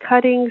basics for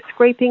cutting,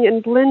 scraping,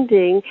 and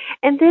blending,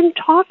 and then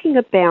talking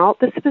about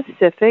the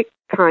specific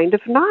kind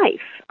of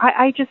knife.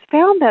 I just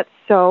found that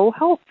so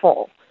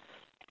helpful.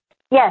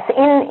 Yes,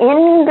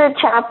 in the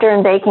chapter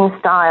in Baking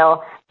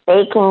Style,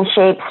 Baking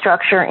Shape,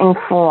 Structure, and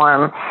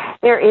Form,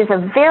 there is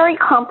a very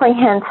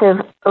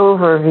comprehensive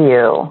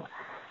overview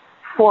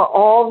for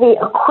all the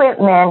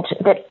equipment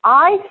that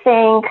I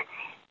think,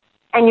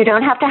 and you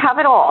don't have to have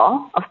it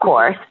all, of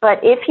course, but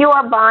if you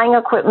are buying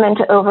equipment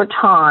over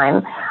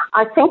time,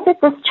 I think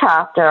that this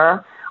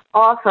chapter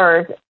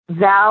offers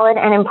valid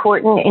and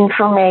important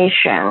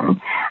information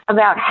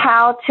about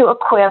how to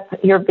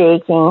equip your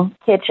baking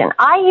kitchen.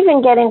 I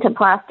even get into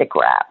plastic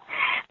wrap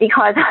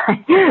because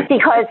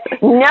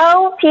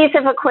no piece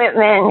of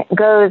equipment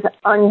goes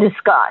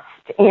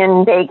undiscussed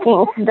in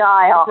Baking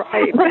Style.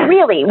 Right. But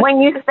really,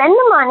 when you spend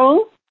the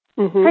money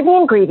for the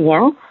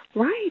ingredients,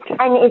 right,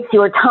 and it's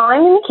your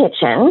time in the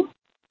kitchen,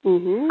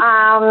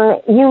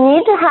 you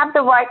need to have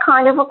the right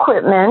kind of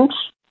equipment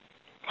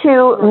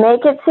to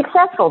make it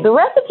successful. The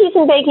recipes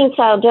in Baking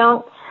Style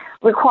don't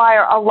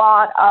require a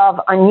lot of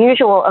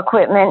unusual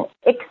equipment,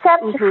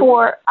 except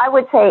for, I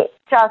would say,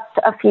 just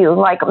a few,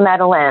 like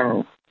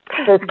Madeleines,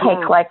 those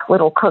cake-like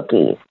little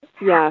cookies.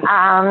 Yeah.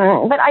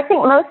 But I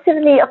think most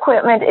of the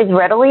equipment is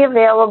readily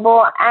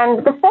available, and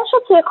the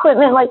specialty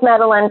equipment like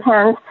Madeleine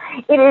pens,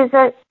 it is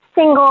a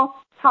single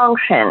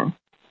function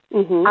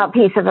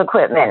piece of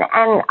equipment.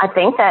 And I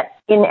think that,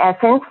 in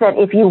essence, that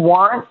if you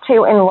want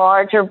to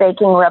enlarge your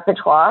baking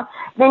repertoire,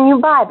 then you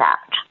buy that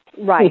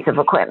piece of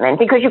equipment,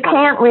 because you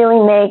can't really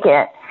make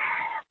it,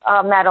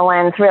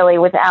 Madeleines, really,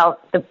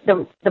 without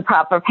the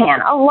proper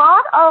pan. A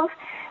lot of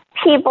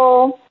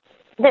people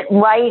that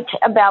write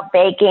about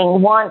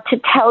baking want to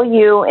tell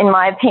you, in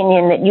my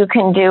opinion, that you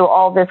can do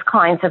all this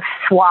kinds of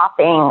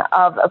swapping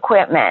of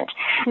equipment.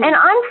 And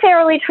I'm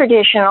fairly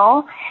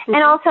traditional,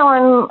 and also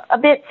I'm a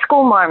bit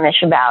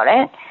schoolmarmish about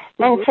it,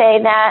 and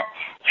say that,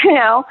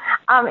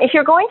 if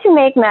you're going to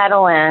make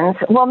Madeleines,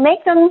 well,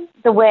 make them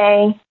the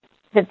way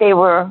that they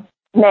were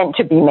meant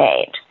to be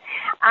made.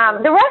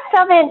 The rest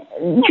of it,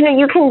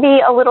 you can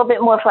be a little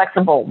bit more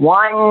flexible.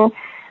 One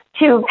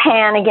to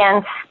pan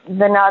against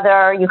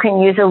another. You can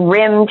use a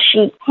rimmed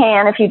sheet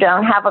pan if you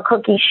don't have a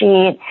cookie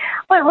sheet.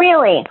 But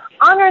really,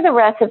 honor the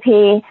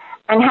recipe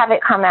and have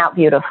it come out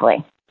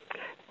beautifully.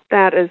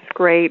 That is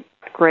great.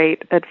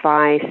 great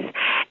advice.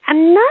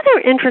 Another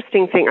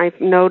interesting thing I've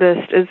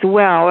noticed as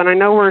well, and I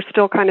know we're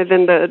still kind of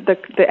in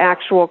the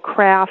actual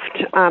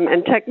craft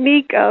and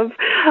technique of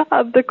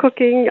the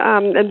cooking,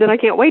 and then I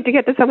can't wait to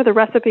get to some of the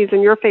recipes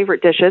and your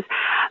favorite dishes.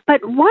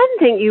 But one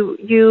thing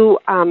you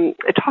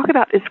talk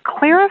about is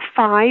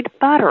clarified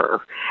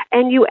butter,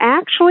 and you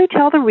actually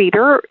tell the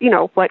reader,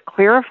 what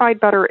clarified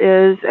butter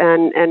is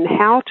and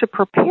how to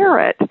prepare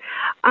it.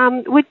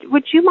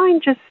 Would you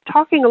mind just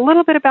talking a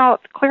little bit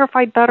about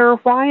clarified butter,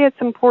 why it's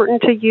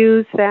important to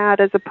use that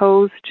as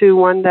opposed to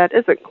one that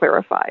isn't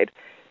clarified?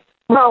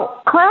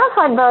 Well,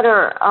 clarified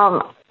butter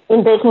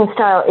in baking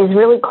style is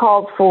really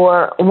called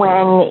for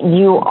when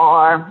you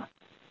are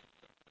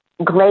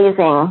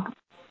glazing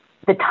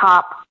the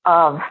top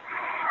of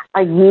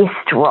a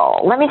yeast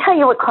roll. Let me tell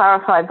you what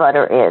clarified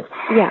butter is.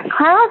 Yes.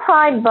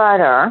 Clarified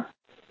butter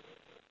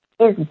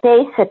is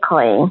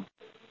basically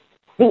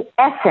the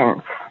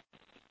essence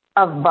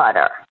of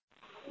butter.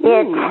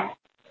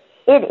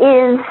 It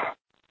is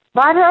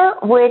butter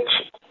which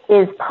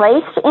is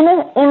placed in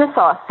a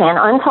saucepan,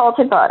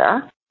 unsalted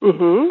butter,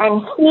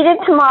 and heated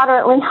to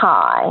moderately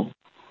high,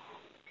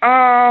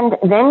 and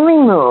then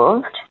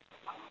removed,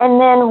 and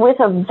then with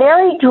a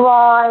very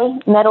dry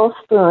metal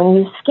spoon,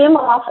 you skim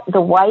off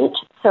the white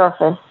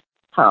surface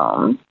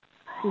foam,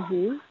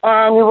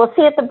 and you will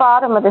see at the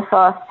bottom of the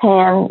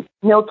saucepan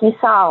milky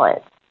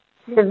solids.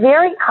 The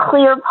very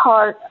clear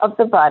part of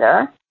the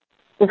butter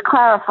is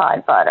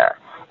clarified butter.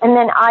 And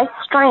then I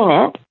strain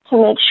it to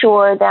make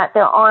sure that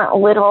there aren't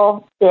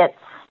little bits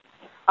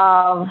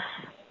of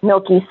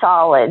milky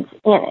solids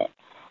in it.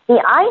 The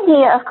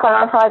idea of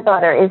clarified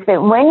butter is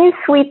that when you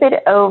sweep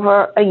it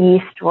over a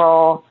yeast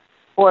roll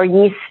or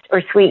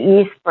sweet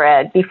yeast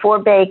bread before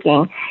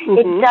baking,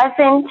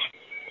 anything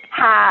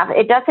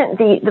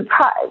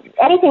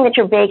that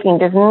you're baking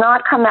does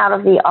not come out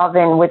of the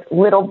oven with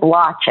little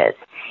blotches.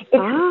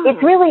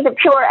 It's really the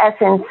pure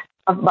essence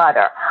of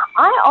butter.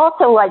 I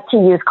also like to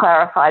use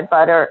clarified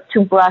butter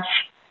to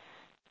brush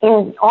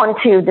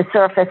onto the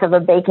surface of a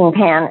baking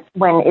pan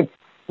when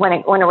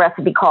a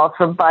recipe calls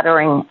for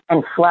buttering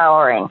and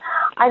flouring.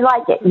 I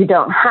like it. You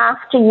don't have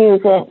to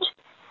use it,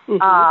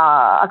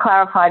 a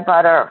clarified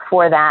butter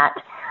for that.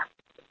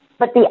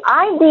 But the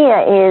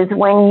idea is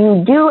when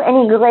you do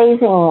any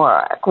glazing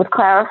work with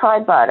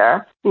clarified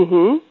butter,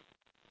 the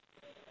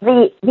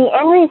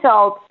end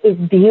result is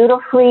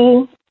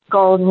beautifully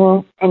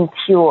golden and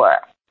pure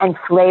and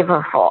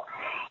flavorful.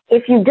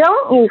 If you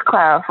don't use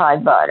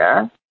clarified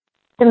butter,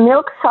 the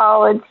milk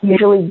solids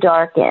usually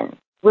darken,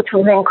 which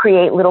will then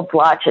create little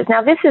blotches.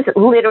 Now, this is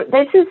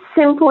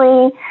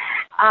simply,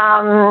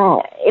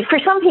 for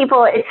some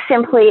people, it's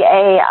simply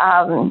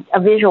a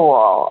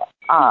visual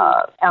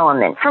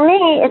element. For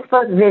me, it's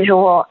both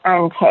visual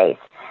and taste.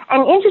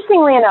 And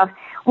interestingly enough,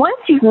 once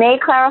you've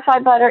made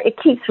clarified butter, it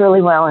keeps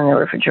really well in the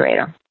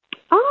refrigerator.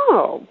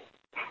 Oh.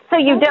 So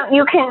I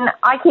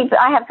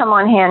have some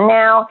on hand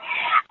now.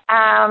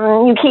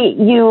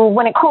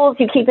 When it cools,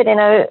 you keep it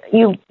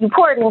you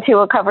pour it into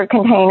a covered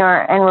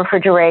container and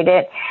refrigerate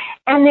it.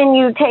 And then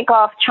you take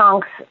off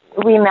chunks,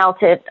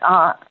 remelt it,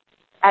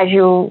 as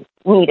you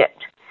need it.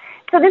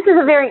 So this is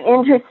a very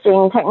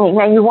interesting technique.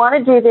 Now you want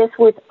to do this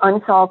with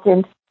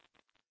unsalted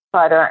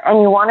butter,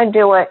 and you want to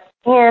do it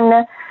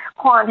in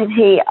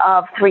quantity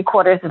of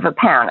 3/4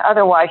 pound.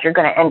 Otherwise, you're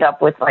going to end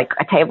up with like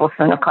a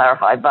tablespoon of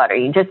clarified butter.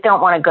 You just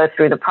don't want to go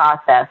through the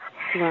process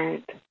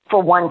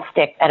for one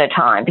stick at a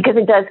time because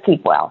it does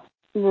keep well.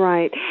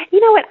 Right. You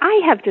know what? I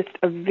have just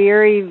a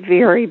very,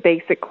 very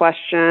basic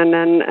question,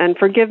 and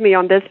forgive me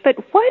on this, but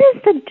what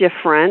is the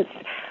difference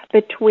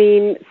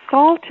between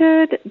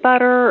salted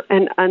butter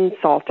and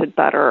unsalted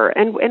butter?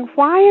 And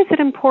why is it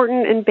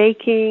important in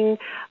baking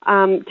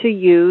to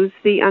use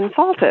the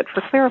unsalted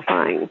for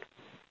clarifying?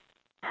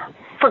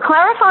 For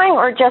clarifying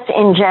or just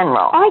in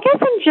general? I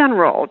guess in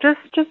general, just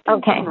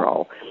in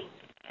general.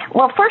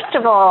 Well, first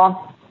of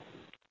all,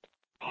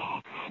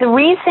 the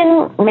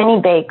reason many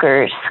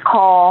bakers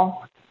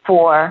call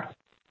for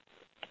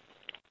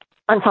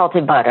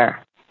unsalted butter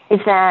is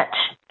that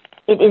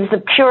it is the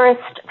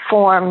purest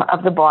form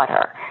of the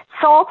butter.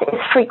 Salt is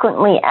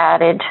frequently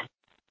added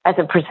as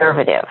a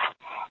preservative,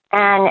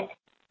 and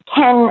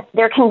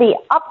there can be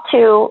up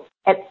to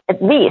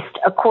at least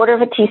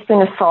 1/4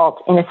 teaspoon of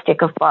salt in a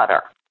stick of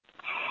butter.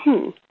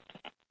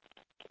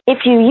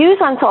 If you use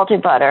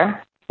unsalted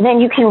butter, then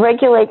you can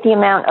regulate the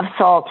amount of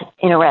salt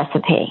in a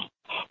recipe.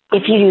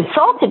 If you use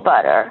salted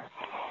butter,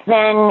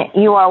 then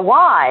you are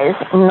wise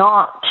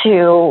not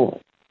to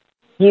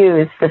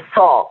use the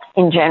salt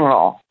in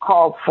general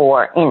called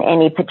for in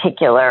any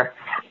particular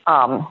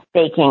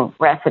baking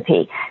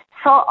recipe.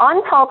 So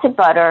unsalted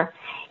butter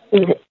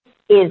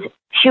is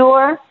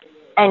pure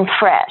and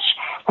fresh.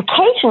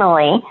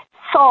 Occasionally,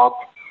 salt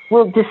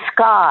will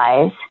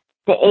disguise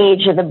the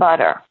age of the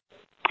butter.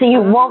 So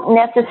you won't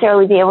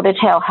necessarily be able to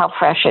tell how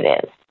fresh it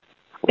is,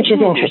 which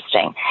is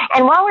interesting.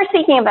 And while we're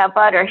speaking about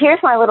butter,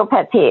 here's my little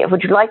pet peeve.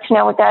 Would you like to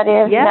know what that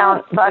is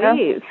about butter?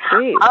 Please.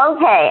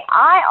 Okay.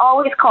 I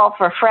always call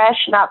for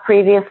fresh, not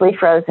previously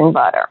frozen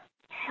butter.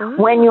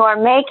 When you are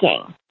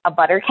making a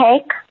butter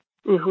cake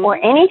or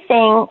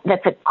anything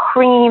that's a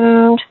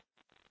creamed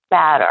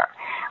batter.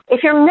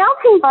 If you're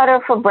melting butter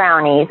for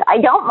brownies, I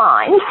don't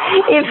mind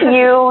if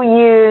you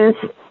use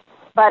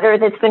butter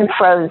that's been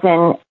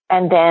frozen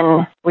and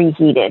then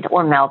reheated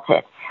or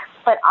melted.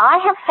 But I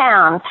have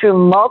found through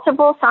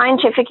multiple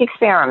scientific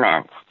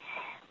experiments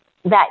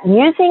that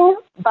using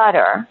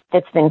butter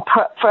that's been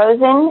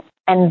frozen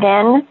and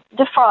then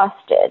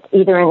defrosted,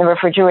 either in the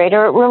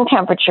refrigerator or at room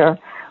temperature,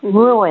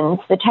 ruins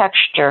the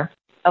texture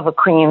of a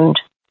creamed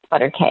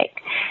butter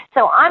cake.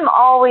 So I'm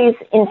always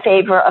in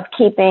favor of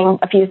keeping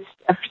a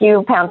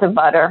few pounds of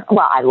butter.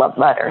 Well, I love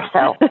butter,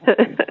 so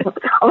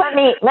let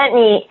me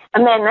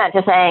amend that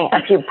to saying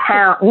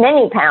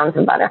many pounds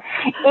of butter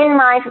in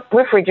my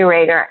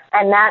refrigerator,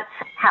 and that's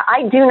how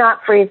I do not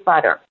freeze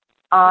butter.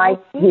 I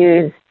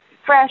use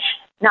fresh,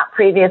 not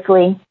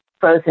previously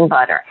frozen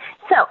butter.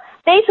 So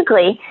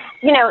basically,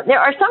 there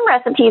are some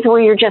recipes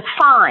where you're just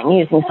fine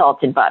using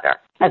salted butter,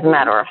 as a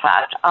matter of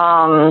fact.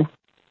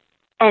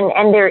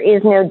 And there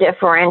is no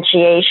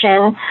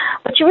differentiation,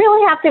 but you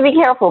really have to be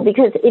careful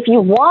because if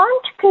you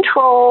want to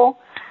control,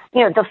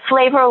 the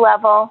flavor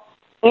level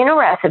in a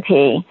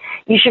recipe,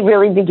 you should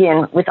really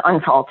begin with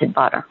unsalted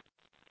butter.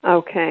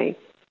 Okay.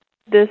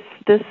 This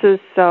is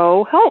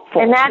so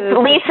helpful. And that's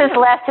Lisa's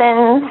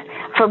lessons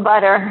for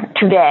butter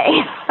today.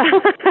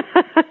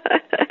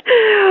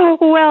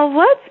 Well,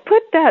 let's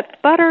put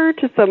that butter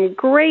to some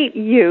great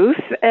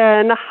use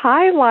and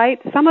highlight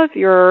some of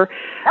your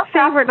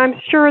favorite, and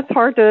I'm sure it's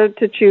hard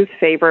to choose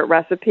favorite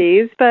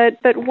recipes, but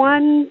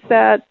ones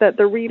that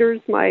the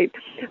readers might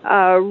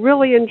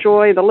really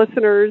enjoy, the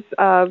listeners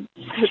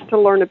to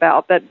learn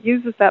about that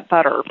uses that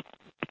butter.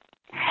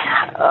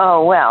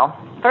 Oh, well,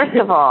 first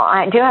of all,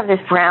 I do have this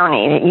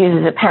brownie that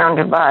uses a pound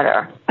of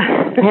butter.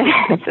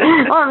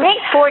 Well, it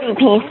makes 40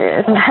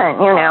 pieces, but,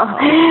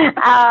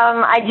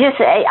 I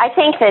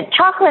think that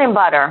chocolate and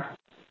butter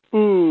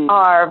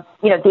are,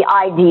 the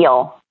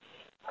ideal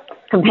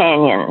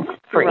companions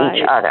for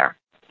each other.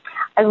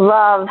 I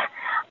love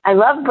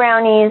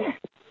brownies.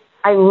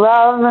 I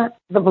love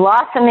the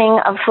blossoming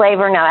of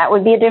flavor. Now, that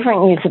would be a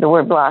different use of the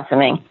word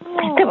blossoming.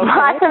 The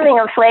blossoming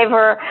of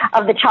flavor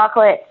of the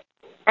chocolate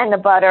and the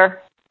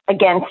butter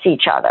against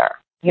each other,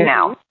 in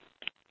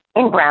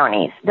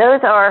brownies.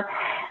 Those are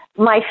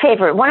my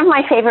favorite. One of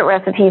my favorite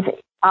recipes,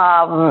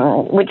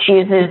 which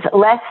uses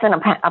less than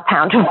a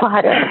pound of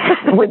butter,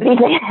 would be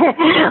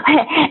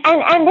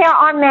and there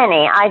are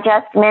many. I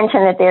just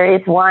mentioned that there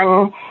is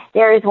one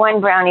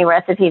brownie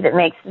recipe that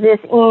makes this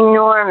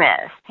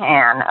enormous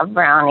pan of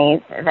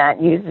brownies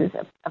that uses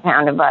a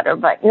pound of butter,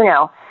 but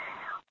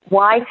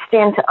why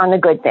stint on the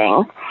good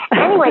things?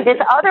 Anyway, this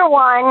other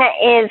one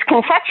is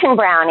confection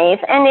brownies,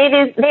 and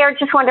they are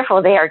just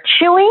wonderful. They are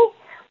chewy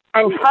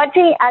and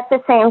fudgy at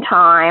the same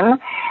time,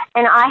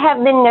 and I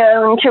have been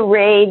known to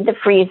raid the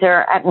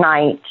freezer at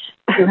night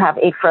to have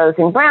a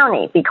frozen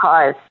brownie,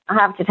 because I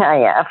have to tell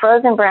you, a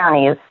frozen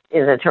brownie is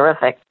a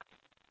terrific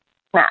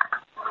snack.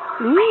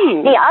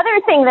 The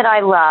other thing that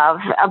I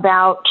love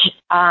about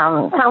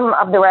some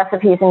of the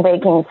recipes in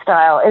baking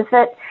style is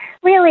that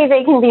really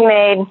they can be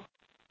made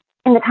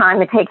in the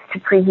time it takes to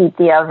preheat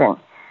the oven,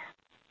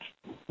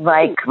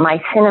 like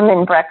my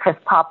cinnamon breakfast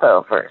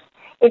popovers.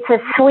 It's a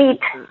sweet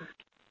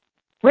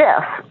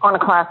riff on a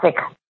classic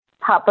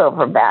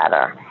popover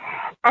batter.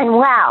 And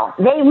wow,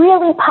 they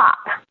really pop,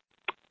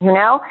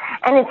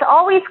 And it's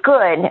always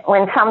good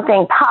when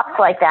something pops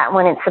like that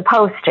when it's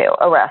supposed to,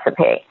 a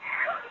recipe.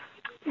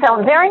 So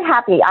I'm very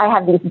happy I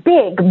have these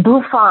big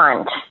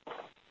bouffant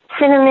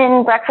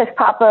cinnamon breakfast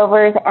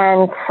popovers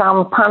and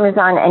some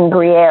Parmesan and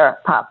Gruyere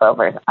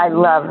popovers. I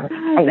love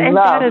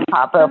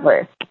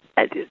popovers.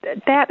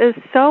 That is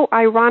so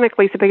ironic,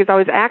 Lisa, because I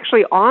was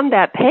actually on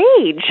that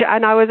page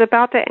and I was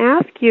about to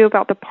ask you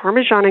about the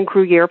Parmesan and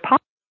Gruyere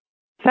popovers.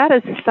 That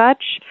is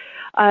such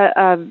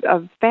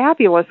a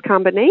fabulous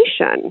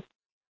combination.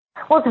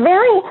 Well,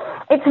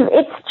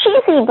 it's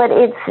cheesy, but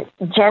it's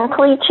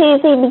gently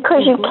cheesy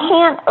because you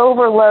can't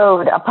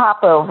overload a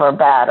popover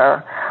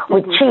batter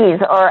with cheese,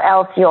 or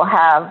else you'll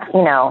have,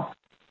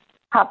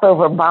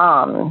 popover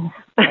bombs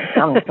of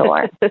some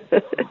sort.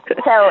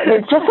 So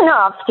there's just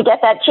enough to get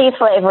that cheese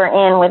flavor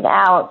in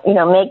without,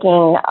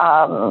 making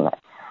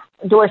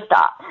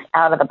doorstops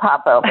out of the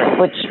popovers,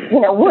 which,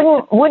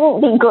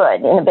 wouldn't be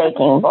good in a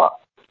baking book.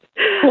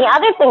 The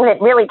other thing that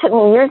really took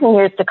me years and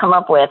years to come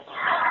up with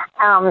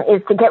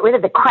is to get rid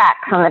of the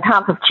cracks on the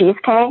top of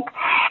cheesecake.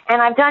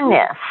 And I've done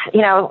this.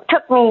 It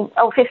took me,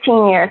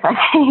 15 years, I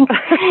think,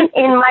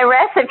 in my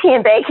recipe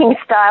and baking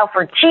style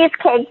for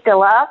Cheesecake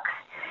Deluxe.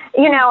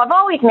 I've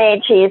always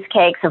made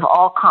cheesecakes of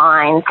all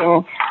kinds.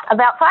 And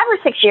about 5 or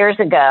 6 years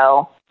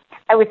ago,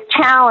 I was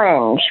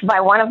challenged by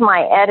one of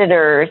my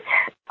editors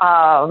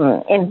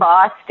in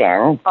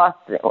Boston,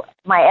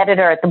 my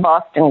editor at the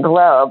Boston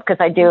Globe, because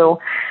I do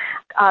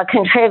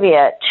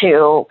contribute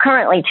to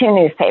currently 2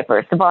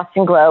 newspapers, the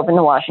Boston Globe and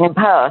the Washington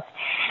Post.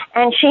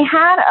 And she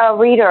had a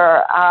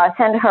reader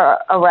send her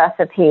a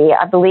recipe.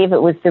 I believe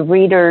it was the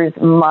reader's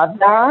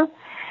mother,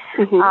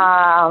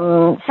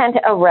 sent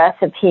a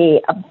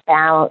recipe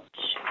about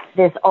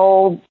this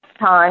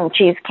old-time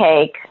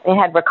cheesecake. It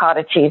had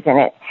ricotta cheese in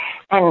it.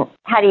 And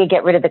how do you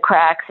get rid of the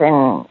cracks?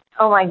 And,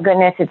 oh, my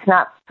goodness, it's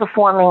not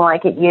performing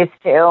like it used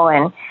to.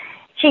 And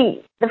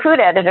the food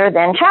editor,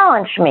 then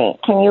challenged me,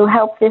 can you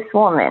help this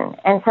woman?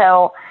 And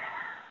so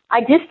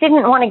I just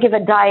didn't want to give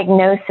a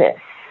diagnosis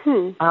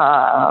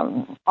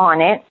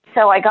on it.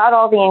 So I got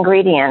all the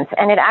ingredients,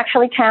 and it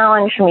actually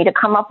challenged me to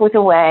come up with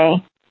a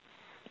way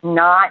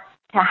not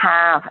to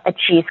have a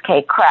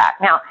cheesecake crack.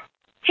 Now,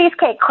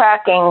 cheesecake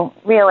cracking,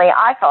 really,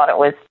 I thought it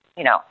was,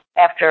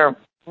 after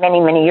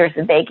many, many years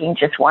of baking,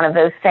 just one of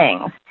those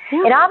things.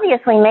 Yeah. It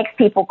obviously makes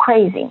people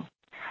crazy.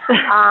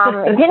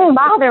 It didn't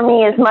bother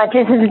me as much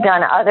as it's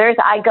done others.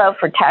 I go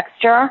for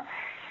texture.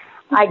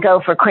 I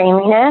go for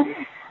creaminess.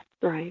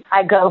 Right.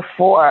 I go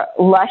for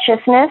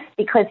lusciousness,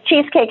 because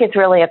cheesecake is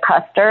really a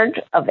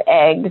custard of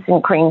eggs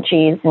and cream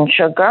cheese and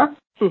sugar.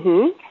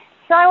 Mm-hmm.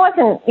 So I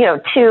wasn't,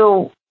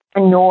 too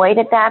annoyed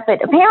at that,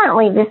 but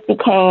apparently this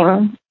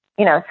became,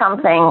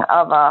 something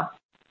of a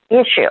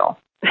issue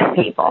for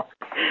people.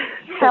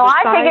 So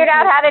I figured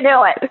out how to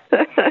do it.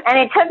 And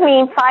it took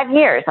me 5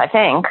 years, I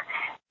think,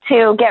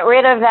 to get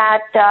rid of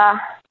that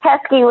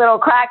pesky little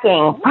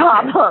cracking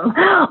problem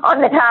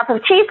on the top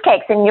of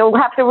cheesecakes. And you'll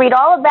have to read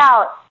all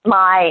about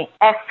my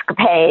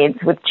escapades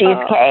with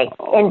cheesecake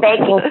in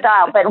baking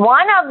style. But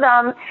one of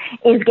them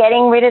is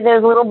getting rid of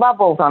those little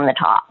bubbles on the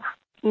top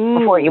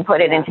before you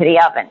put it into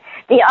the oven.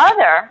 The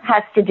other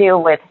has to do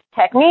with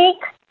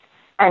technique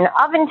and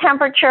oven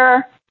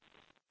temperature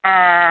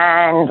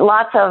and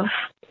lots of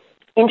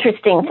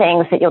interesting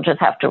things that you'll just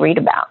have to read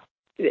about.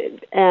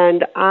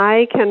 And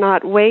I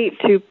cannot wait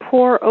to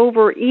pour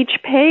over each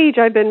page.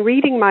 I've been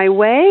reading my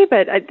way,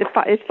 but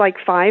it's like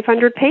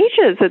 500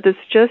 pages. It's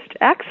just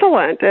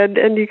excellent.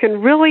 And you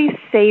can really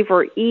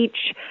savor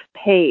each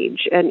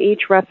page and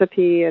each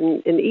recipe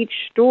and each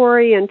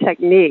story and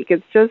technique.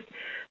 It's just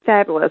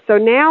fabulous. So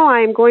now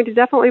I'm going to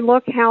definitely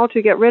look how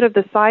to get rid of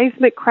the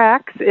seismic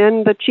cracks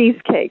in the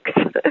cheesecakes.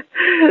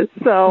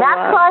 So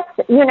that plus,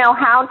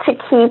 how to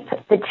keep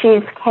the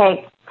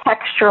cheesecake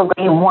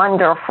texturally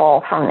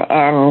wonderful from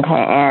end to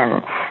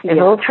end. There's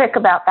a little trick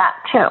about that,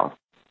 too.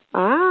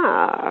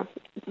 Ah.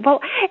 Well,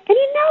 and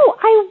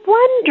I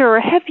wonder,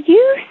 have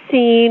you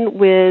seen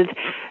with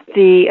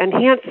the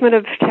enhancement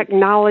of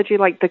technology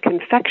like the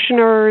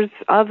confectioner's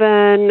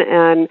oven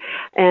and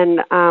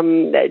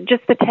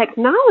just the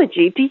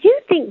technology, do you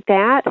think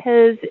that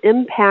has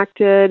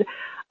impacted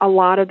a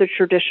lot of the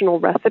traditional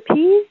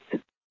recipes?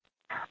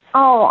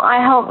 Oh,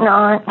 I hope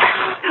not.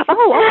 I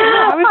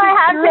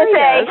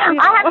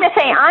have to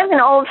say, I'm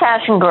an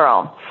old-fashioned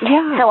girl.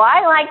 Yeah. So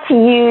I like to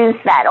use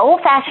that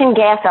old-fashioned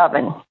gas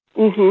oven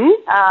in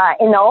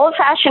the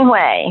old-fashioned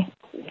way.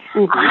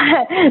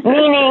 Mm-hmm.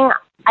 Meaning,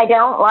 I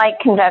don't like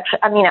convection.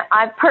 I mean,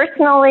 I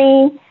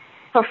personally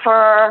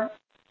prefer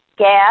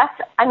gas.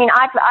 I mean,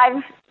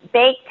 I've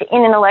baked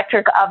in an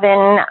electric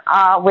oven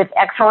with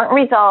excellent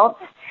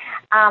results,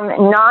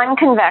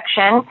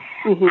 non-convection,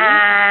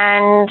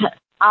 and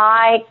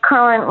I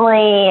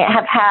currently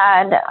have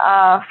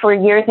had for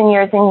years and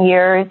years and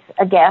years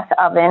a gas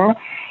oven.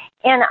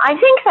 And I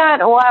think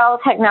that while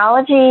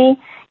technology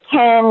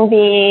can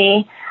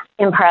be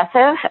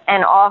impressive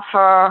and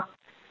offer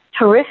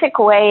terrific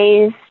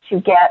ways to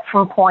get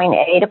from point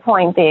A to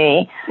point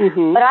B,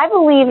 but I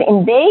believe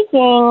in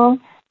baking,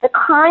 the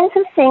kinds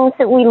of things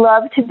that we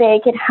love to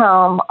bake at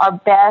home are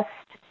best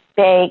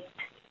baked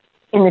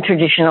in the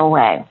traditional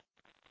way.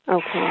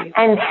 Okay.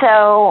 And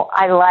so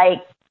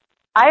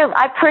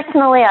I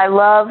personally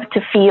love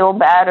to feel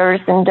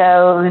batters and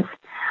doughs.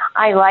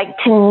 I like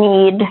to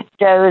knead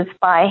doughs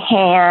by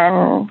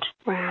hand.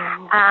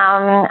 Wow.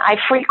 I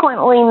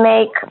frequently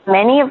make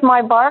many of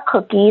my bar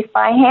cookies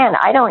by hand.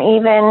 I don't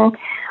even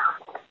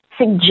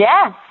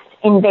suggest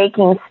in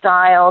baking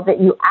style that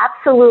you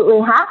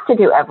absolutely have to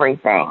do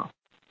everything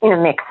in a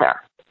mixer.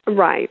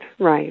 Right.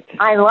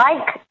 I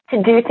like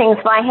to do things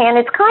by hand.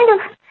 It's kind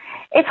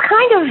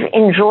of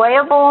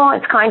enjoyable.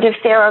 It's kind of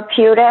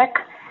therapeutic.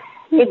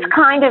 It's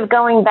kind of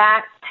going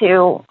back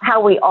to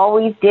how we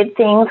always did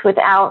things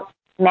without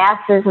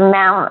massive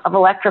amount of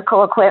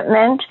electrical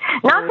equipment.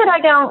 Not that I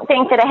don't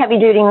think that a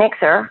heavy-duty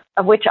mixer,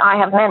 of which I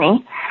have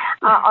many,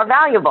 are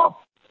valuable.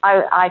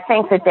 I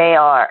think that they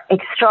are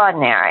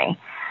extraordinary.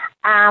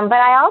 But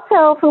I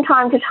also, from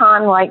time to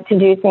time, like to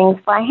do things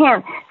by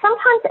hand.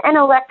 Sometimes an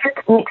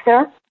electric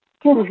mixer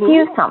can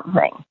skew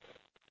something.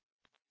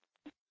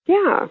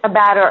 Yeah. A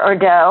batter or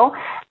dough,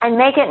 and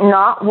make it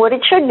not what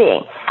it should be.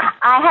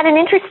 I had an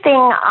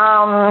interesting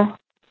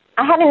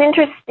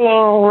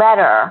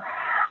letter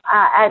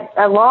at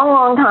a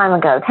long time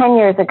ago, 10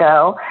 years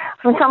ago,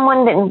 from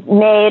someone that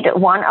made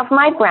one of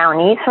my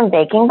brownies from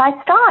Baking by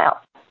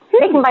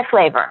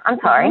Flavor. I'm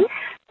sorry.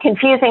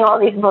 Confusing all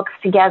these books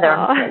together.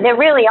 They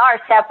really are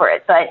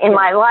separate, but in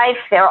my life,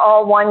 they're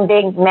all one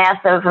big,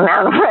 massive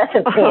amount of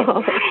recipes.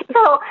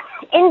 So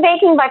in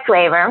Baking by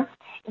Flavor,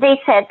 they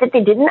said that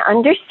they didn't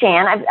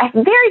understand. I have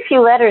very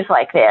few letters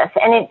like this,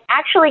 and it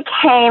actually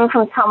came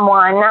from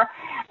someone,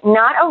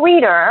 not a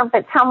reader,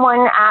 but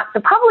someone at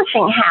the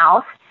publishing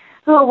house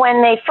who,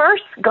 when they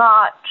first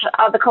got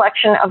the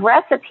collection of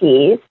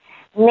recipes,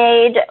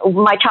 made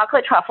my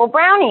chocolate truffle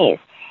brownies.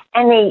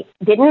 And they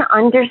didn't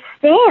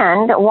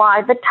understand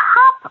why the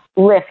top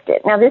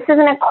lifted. Now, this is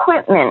an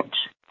equipment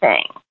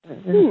thing.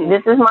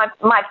 This is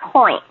my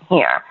point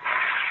here.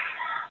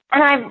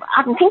 And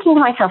I'm thinking to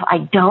myself, I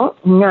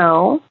don't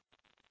know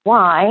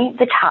why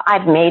the top.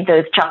 I've made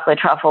those chocolate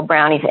truffle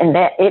brownies, and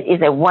that it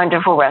is a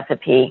wonderful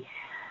recipe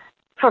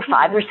for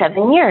 5 or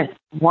 7 years.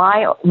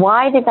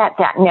 Why did that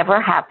never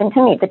happen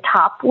to me? The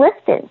top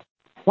lifted.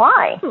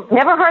 Why?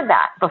 Never heard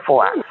that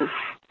before.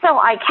 So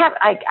I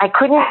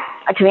couldn't,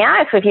 to be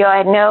honest with you, I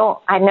had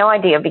no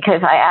idea,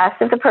 because I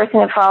asked if the person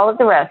had followed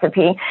the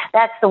recipe.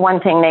 That's the one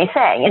thing they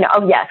say,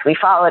 oh yes, we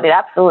followed it,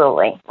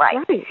 absolutely,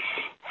 right.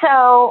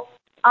 So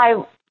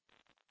I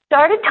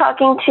started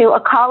talking to a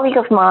colleague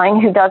of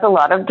mine who does a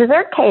lot of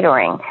dessert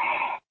catering,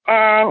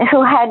 and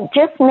who had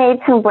just made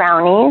some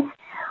brownies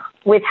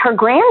with her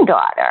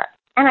granddaughter.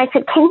 And I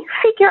said, can you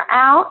figure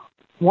out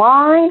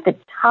why the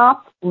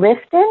top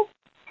lifted?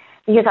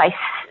 Because I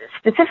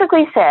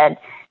specifically said,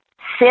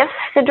 sift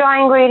the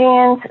dry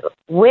ingredients,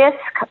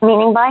 whisk,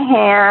 meaning by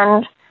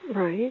hand,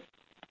 right.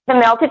 The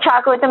melted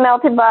chocolate, the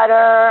melted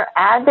butter,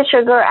 add the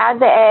sugar, add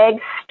the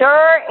eggs,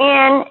 stir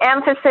in,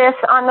 emphasis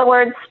on the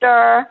word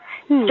stir,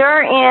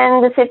 stir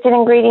in the sifted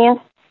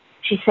ingredients.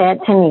 She said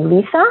to me,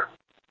 Lisa,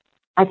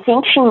 I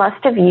think she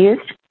must have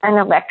used an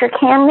electric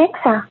hand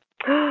mixer.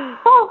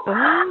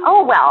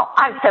 Oh, well,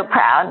 I'm so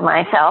proud of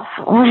myself.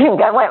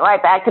 I went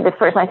right back to this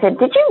person. I said,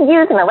 did you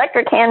use an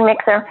electric hand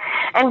mixer?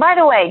 And by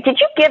the way, did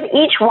you give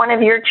each one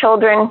of your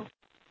children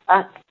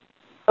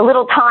a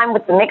little time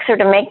with the mixer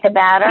to make the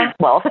batter?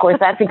 Well, of course,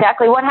 that's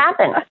exactly what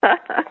happened.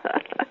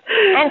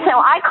 And so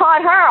I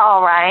caught her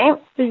all right,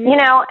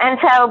 and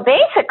so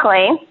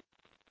basically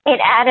it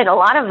added a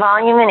lot of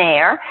volume and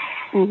air.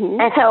 Mm-hmm.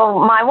 And so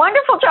my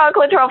wonderful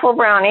chocolate truffle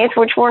brownies,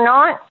 which were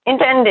not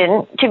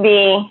intended to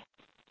be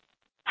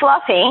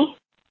fluffy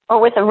or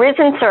with a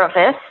risen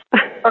surface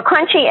or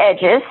crunchy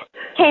edges,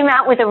 came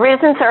out with a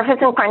risen surface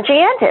and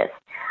crunchy edges.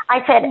 I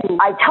said,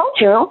 I told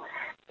you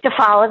to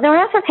follow the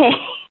recipe.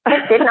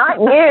 I did not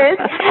use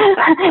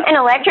an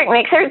electric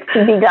mixer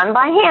to be done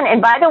by hand.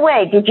 And by the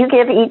way, did you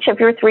give each of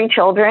your 3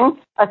 children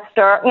a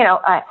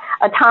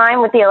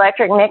time with the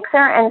electric mixer?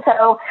 And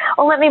so,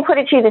 well, let me put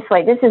it to you this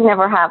way. This has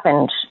never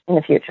happened in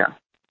the future.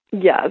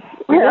 Yes.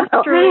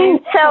 That's true.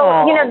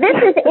 So, this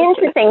is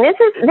interesting.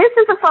 This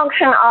is a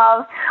function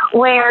of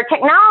where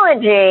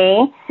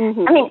technology,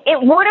 I mean, it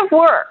would have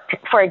worked,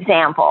 for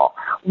example,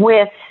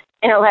 with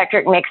an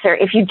electric mixer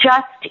if you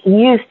just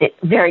used it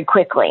very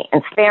quickly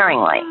and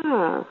sparingly.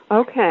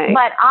 Okay.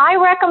 But I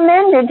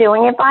recommended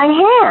doing it by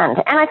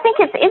hand. And I think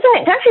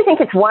don't you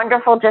think it's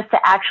wonderful just to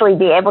actually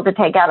be able to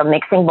take out a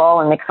mixing bowl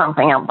and mix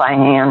something out by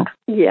hand?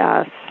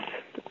 Yes.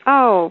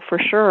 Oh, for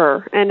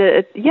sure. And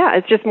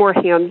it's just more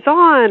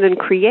hands-on and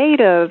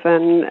creative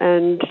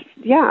and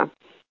yeah.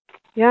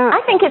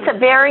 I think it's a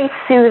very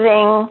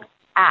soothing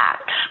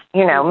act,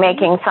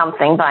 making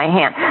something by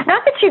hand.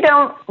 Not that you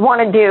don't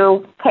want to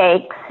do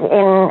cakes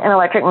in an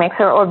electric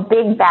mixer or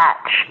big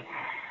batch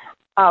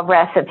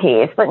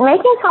recipes, but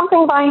making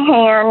something by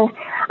hand,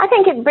 I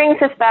think it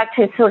brings us back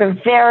to sort of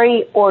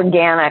very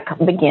organic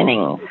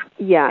beginnings.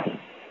 Yes.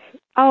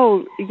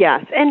 Oh,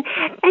 yes. And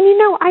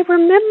I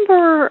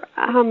remember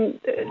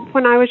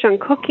when I was young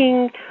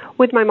cooking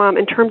with my mom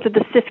in terms of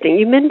the sifting.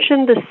 You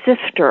mentioned the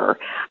sifter.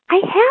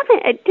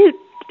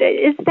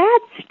 Is that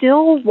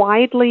still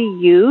widely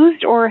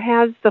used, or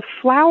has the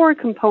flour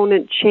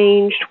component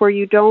changed where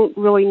you don't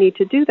really need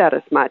to do that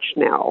as much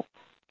now?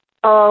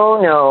 Oh,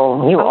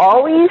 no. You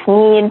always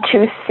need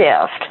to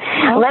sift.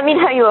 Okay. Let me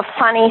tell you a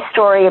funny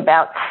story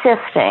about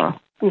sifting.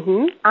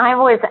 Mm-hmm. I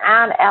was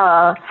at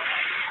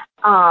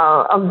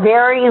a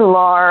very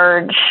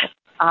large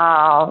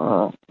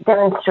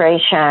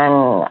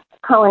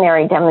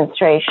culinary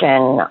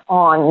demonstration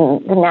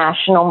on the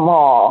National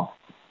Mall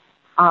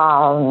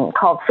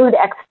called Food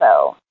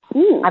Expo,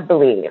 I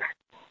believe,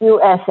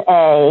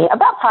 USA,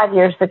 about 5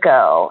 years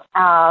ago.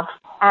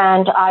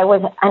 And I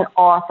was an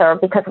author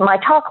because my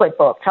chocolate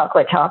book,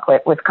 Chocolate,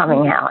 was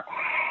coming out.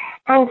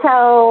 And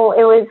so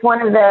it was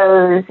one of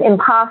those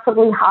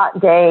impossibly hot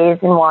days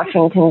in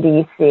Washington,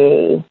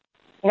 D.C.,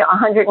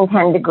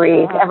 110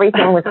 degrees.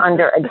 Everything was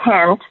under a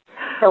tent,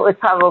 so it was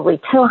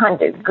probably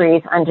 200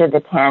 degrees under the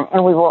tent.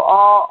 And we were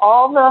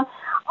all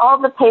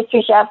the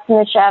pastry chefs and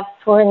the chefs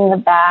were in the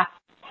back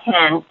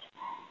tent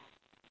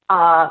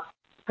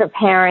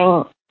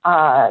preparing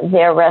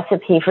their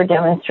recipe for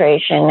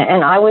demonstration.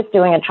 And I was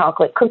doing a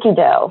chocolate cookie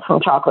dough from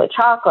Chocolate.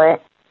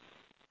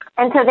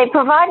 And so they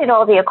provided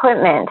all the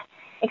equipment,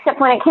 except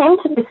when it came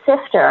to the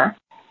sifter,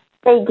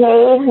 they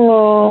gave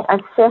me a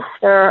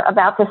sifter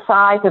about the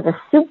size of a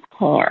soup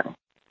can.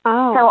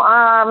 Oh. So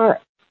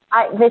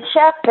the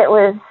chef that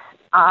was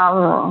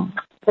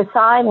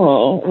beside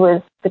me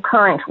was the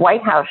current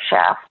White House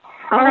chef.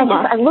 And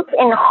I looked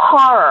in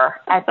horror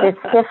at this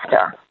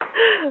sifter.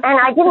 And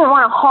I didn't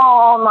want to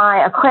haul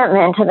my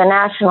equipment to the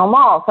National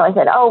Mall. So I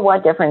said,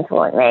 what difference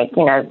will it make?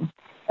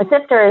 A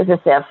sifter is a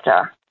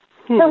sifter.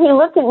 So he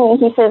looked at me,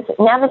 he says,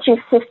 now that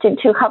you've sifted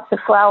 2 cups of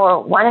flour,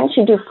 why don't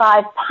you do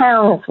 5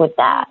 pounds with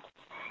that?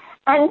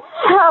 And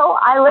so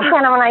I looked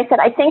at him and I said,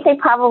 I think they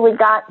probably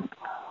got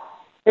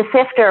the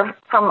sifter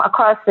from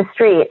across the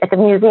street at the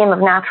Museum of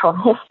Natural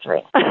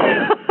History. So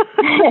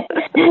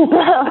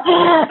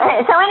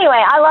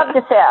anyway, I love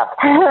to sift.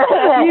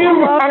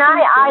 And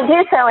I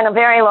do so in a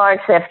very large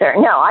sifter.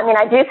 No, I mean,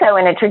 I do so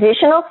in a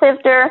traditional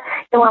sifter,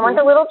 the one with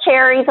the little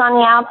cherries on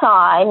the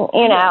outside.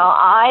 You know,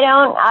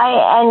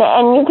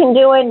 and you can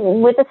do it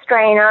with a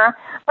strainer,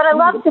 but I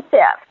love to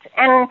sift.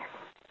 And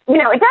you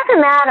know, it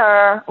doesn't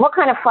matter what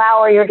kind of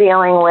flour you're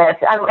dealing with.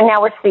 Now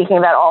we're speaking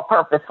about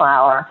all-purpose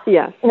flour.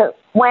 Yes. You know,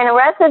 when a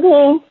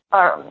recipe,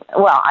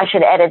 I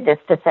should edit this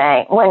to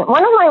say, when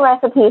one of my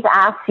recipes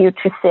asks you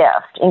to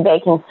sift in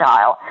baking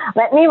style,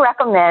 let me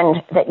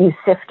recommend that you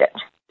sift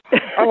it.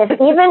 And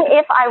even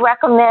if I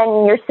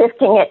recommend you're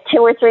sifting it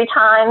 2 or 3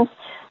 times,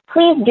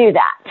 please do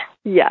that.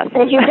 Yes.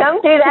 And if you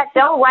don't do that,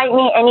 don't write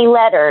me any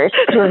letters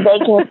to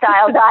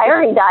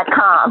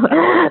bakingstylediary.com,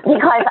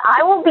 because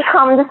I will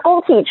become the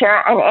school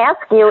teacher and ask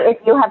you if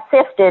you have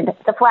sifted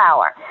the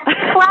flour.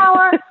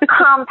 Flour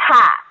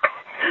compacts.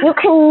 You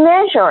can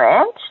measure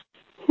it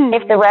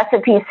if the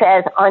recipe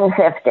says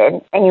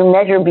unsifted and you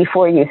measure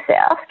before you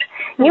sift.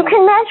 You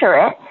can measure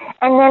it,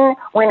 and then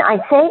when I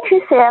say to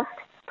sift,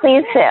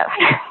 please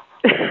sift.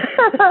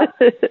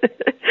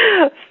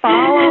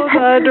 Follow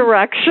the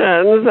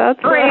directions.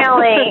 That's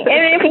really.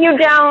 And if you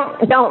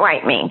don't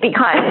write me,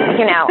 because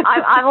you know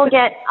I'll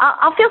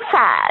feel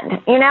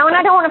sad. You know, and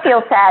I don't want to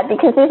feel sad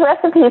because these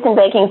recipes in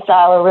baking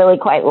style are really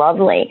quite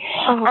lovely.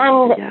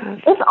 And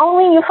if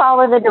only you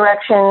follow the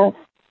directions,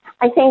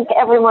 I think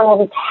everyone will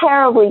be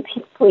terribly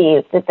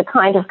pleased at the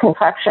kind of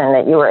confection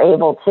that you were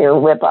able to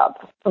whip up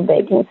for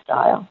baking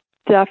style.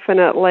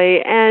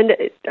 Definitely. And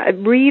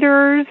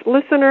readers,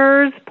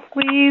 listeners,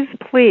 please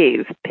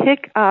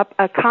pick up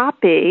a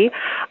copy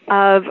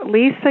of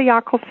Lisa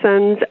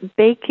Yakelson's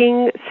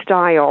Baking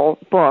Style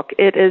book.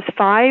 It is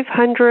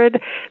 500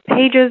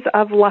 pages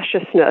of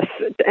lusciousness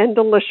and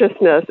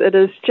deliciousness. It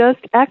is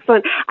just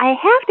excellent. I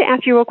have to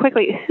ask you real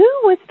quickly, who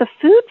was the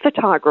food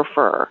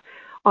photographer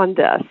on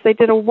this? They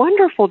did a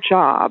wonderful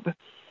job.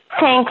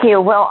 Thank you.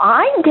 Well,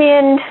 I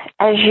did,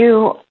 as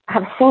you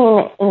have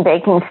seen in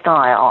Baking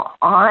Style,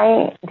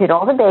 I did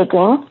all the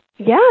baking.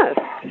 Yes.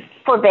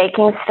 For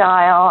Baking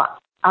Style,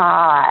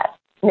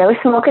 no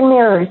smoke and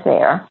mirrors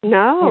there.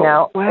 No. You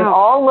know, wow. It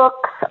all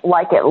looks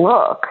like it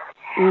looks.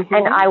 Mm-hmm.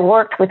 And I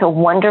worked with a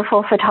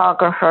wonderful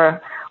photographer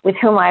with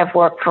whom I have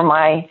worked for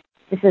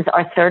this is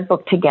our 3rd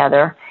book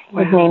together.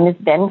 Wow. His name is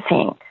Ben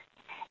Fink.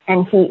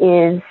 And he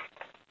is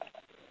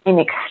an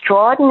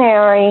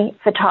extraordinary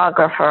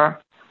photographer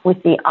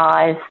with the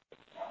eyes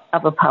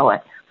of a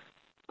poet.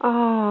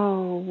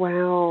 Oh,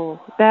 wow.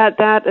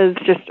 That is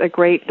just a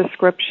great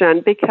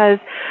description, because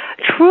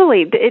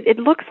truly it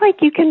looks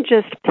like you can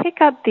just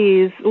pick up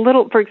these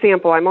little, for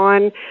example, I'm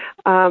on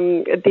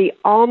the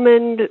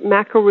almond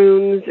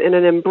macaroons in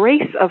an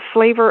embrace of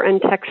flavor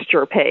and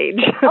texture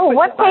page. Oh,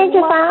 what page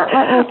is that?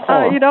 Let me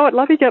see. You know what,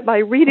 let me get my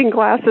reading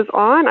glasses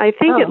on. I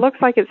think it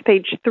looks like it's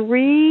page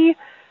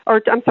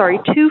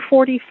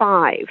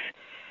 245.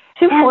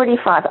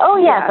 245. Oh,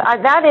 yes.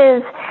 That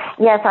is,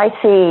 yes, I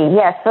see.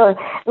 Yes. So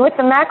with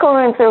the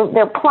macaroons,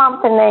 they're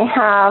plump and they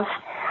have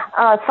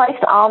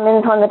sliced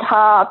almonds on the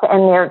top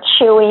and they're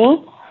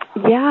chewy.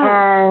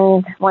 Yeah.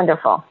 And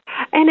wonderful.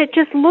 And it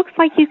just looks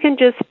like you can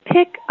just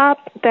pick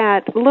up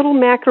that little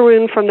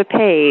macaroon from the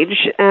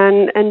page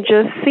and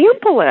just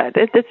sample it.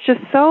 It's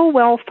just so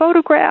well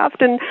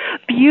photographed and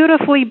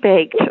beautifully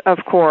baked,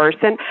 of course.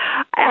 And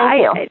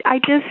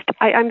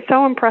I'm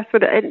so impressed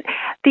with it. And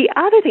the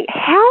other thing,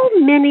 how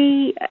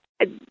many,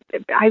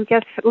 I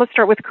guess, let's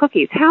start with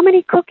cookies. How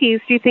many cookies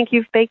do you think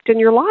you've baked in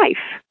your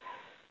life?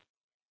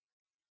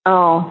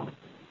 Oh,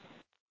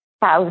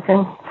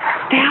 thousands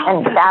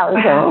and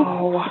thousands.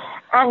 Wow.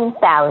 And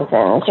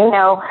thousands. You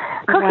know,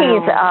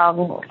 cookies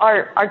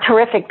are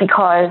terrific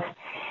because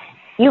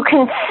you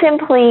can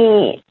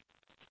simply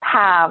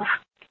have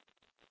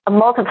a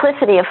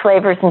multiplicity of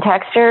flavors and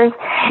textures,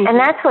 and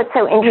that's what's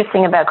so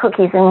interesting about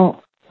cookies. And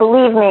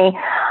believe me,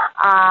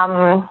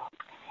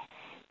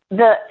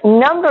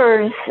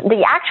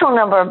 the actual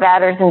number of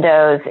batters and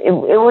doughs,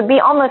 it would be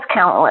almost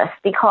countless,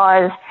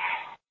 because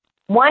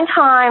one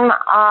time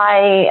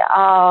I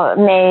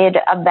made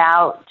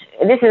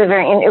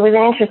it was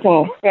an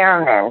interesting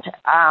experiment.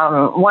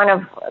 One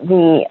of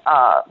the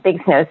big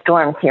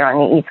snowstorms here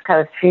on the East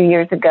Coast a few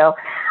years ago,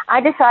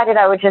 I decided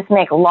I would just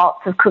make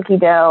lots of cookie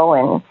dough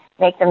and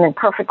make them in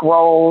perfect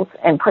rolls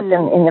and put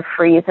them in the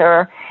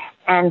freezer,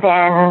 and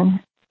then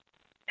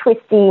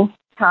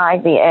tie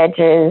the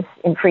edges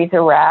in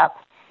freezer wrap.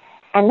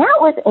 And that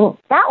was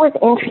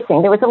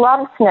interesting. There was a lot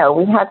of snow.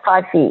 We had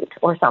 5 feet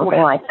or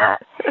something like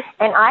that.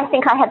 And I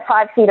think I had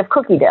 5 feet of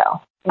cookie dough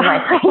in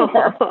my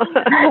freezer,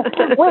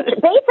 which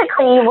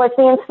basically was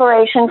the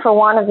inspiration for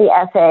one of the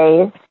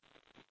essays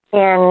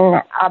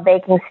in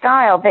Baking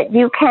Style that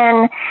you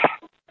can,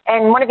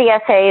 and one of the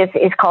essays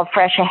is called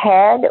Fresh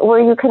Ahead,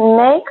 where you can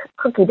make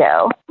cookie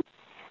dough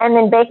and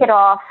then bake it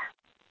off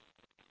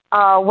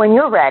when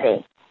you're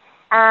ready.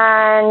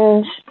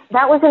 And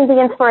that was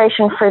the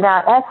inspiration for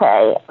that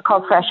essay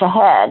called Fresh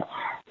Ahead,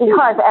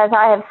 because as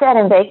I have said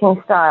in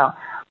Baking Style,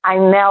 I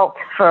melt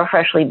for a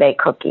freshly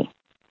baked cookie.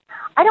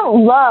 I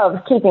don't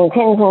love keeping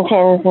tins and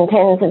tins and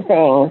tins of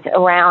things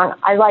around.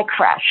 I like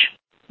fresh.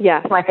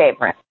 Yes. It's my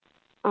favorite.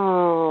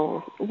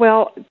 Oh,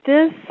 well,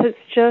 this has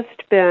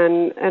just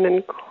been an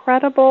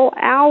incredible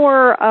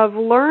hour of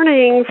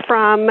learning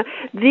from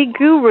the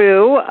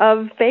guru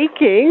of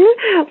baking,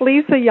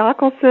 Lisa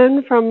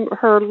Yackelson, from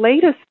her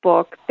latest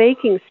book,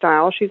 Baking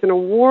Style. She's an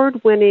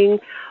award-winning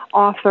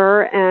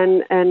author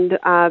and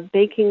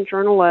baking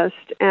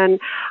journalist. And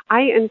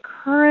I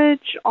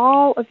encourage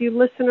all of you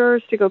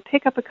listeners to go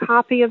pick up a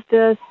copy of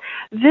this.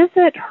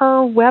 Visit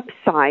her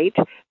website,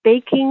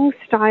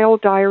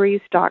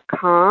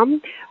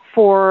 bakingstylediaries.com,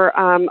 for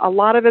a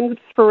lot of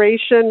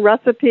inspiration,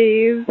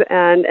 recipes,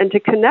 and to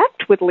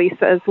connect with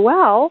Lisa as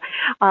well.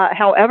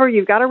 However,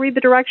 you've got to read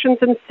the directions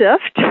and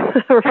sift,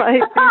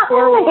 right?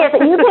 Yes,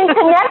 you can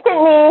connect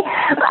with me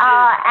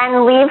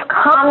and leave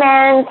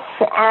comments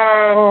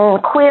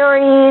and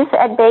queries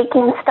at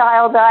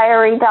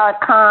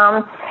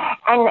bakingstylediary.com.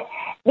 And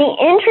the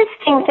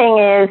interesting thing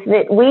is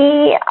that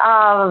we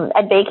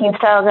at Baking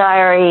Style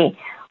Diary,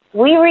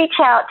 we reach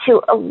out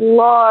to a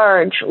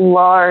large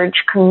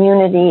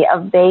community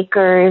of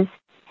bakers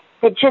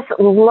that just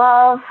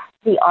love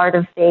the art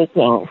of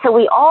baking. So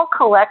we all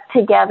collect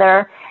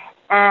together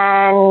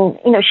and,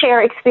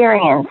 share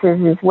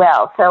experiences as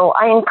well. So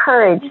I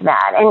encourage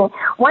that. And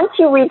once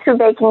you read through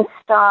Baking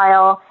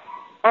Style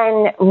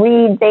and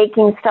read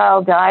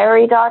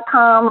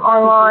bakingstylediary.com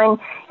online,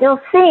 you'll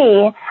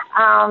see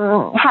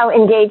how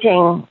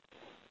engaging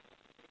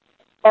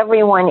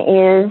everyone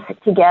is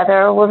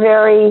together. We're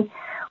very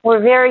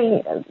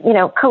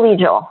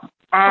collegial,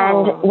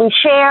 and we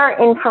share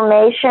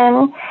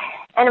information.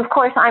 And of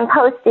course, I'm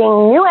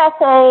posting new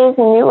essays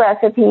and new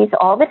recipes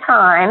all the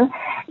time.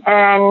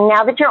 And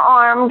now that you're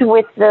armed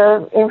with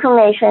the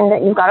information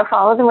that you've got to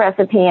follow the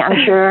recipe, I'm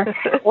sure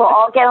we'll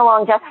all get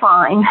along just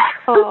fine.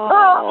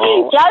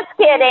 Oh. Just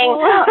kidding.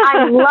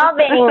 I'm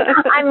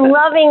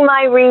loving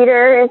my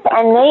readers,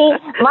 and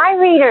my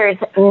readers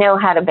know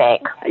how to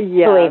bake.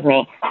 Yes. Believe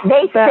me.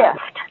 They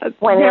sift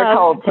when they're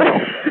told to.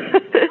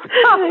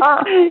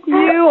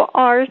 You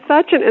are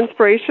such an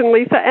inspiration,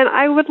 Lisa, and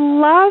I would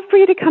love for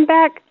you to come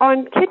back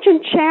on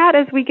Kitchen Chat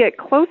as we get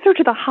closer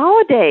to the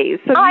holidays.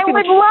 So I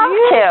would love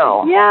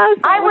to. Yes,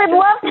 I would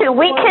love to.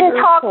 We can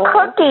talk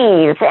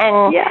cookies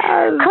and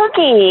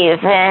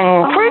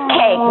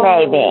fruitcake,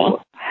 maybe.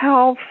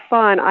 How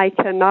fun. I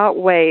cannot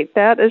wait.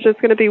 That is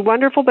just going to be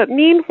wonderful. But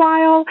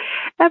meanwhile,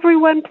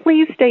 everyone,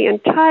 please stay in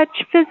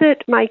touch.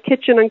 Visit my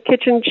kitchen on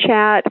Kitchen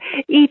Chat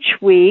each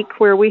week,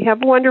 where we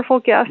have wonderful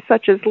guests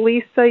such as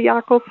Lisa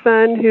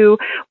Yackelson, who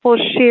will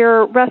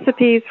share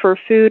recipes for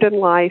food and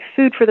life,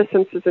 food for the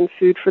senses and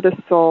food for the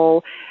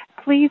soul.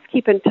 Please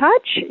keep in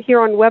touch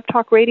here on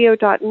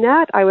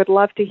webtalkradio.net. I would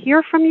love to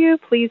hear from you.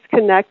 Please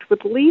connect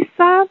with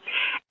Lisa.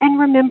 And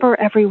remember,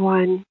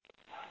 everyone,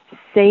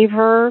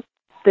 savor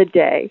the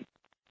day.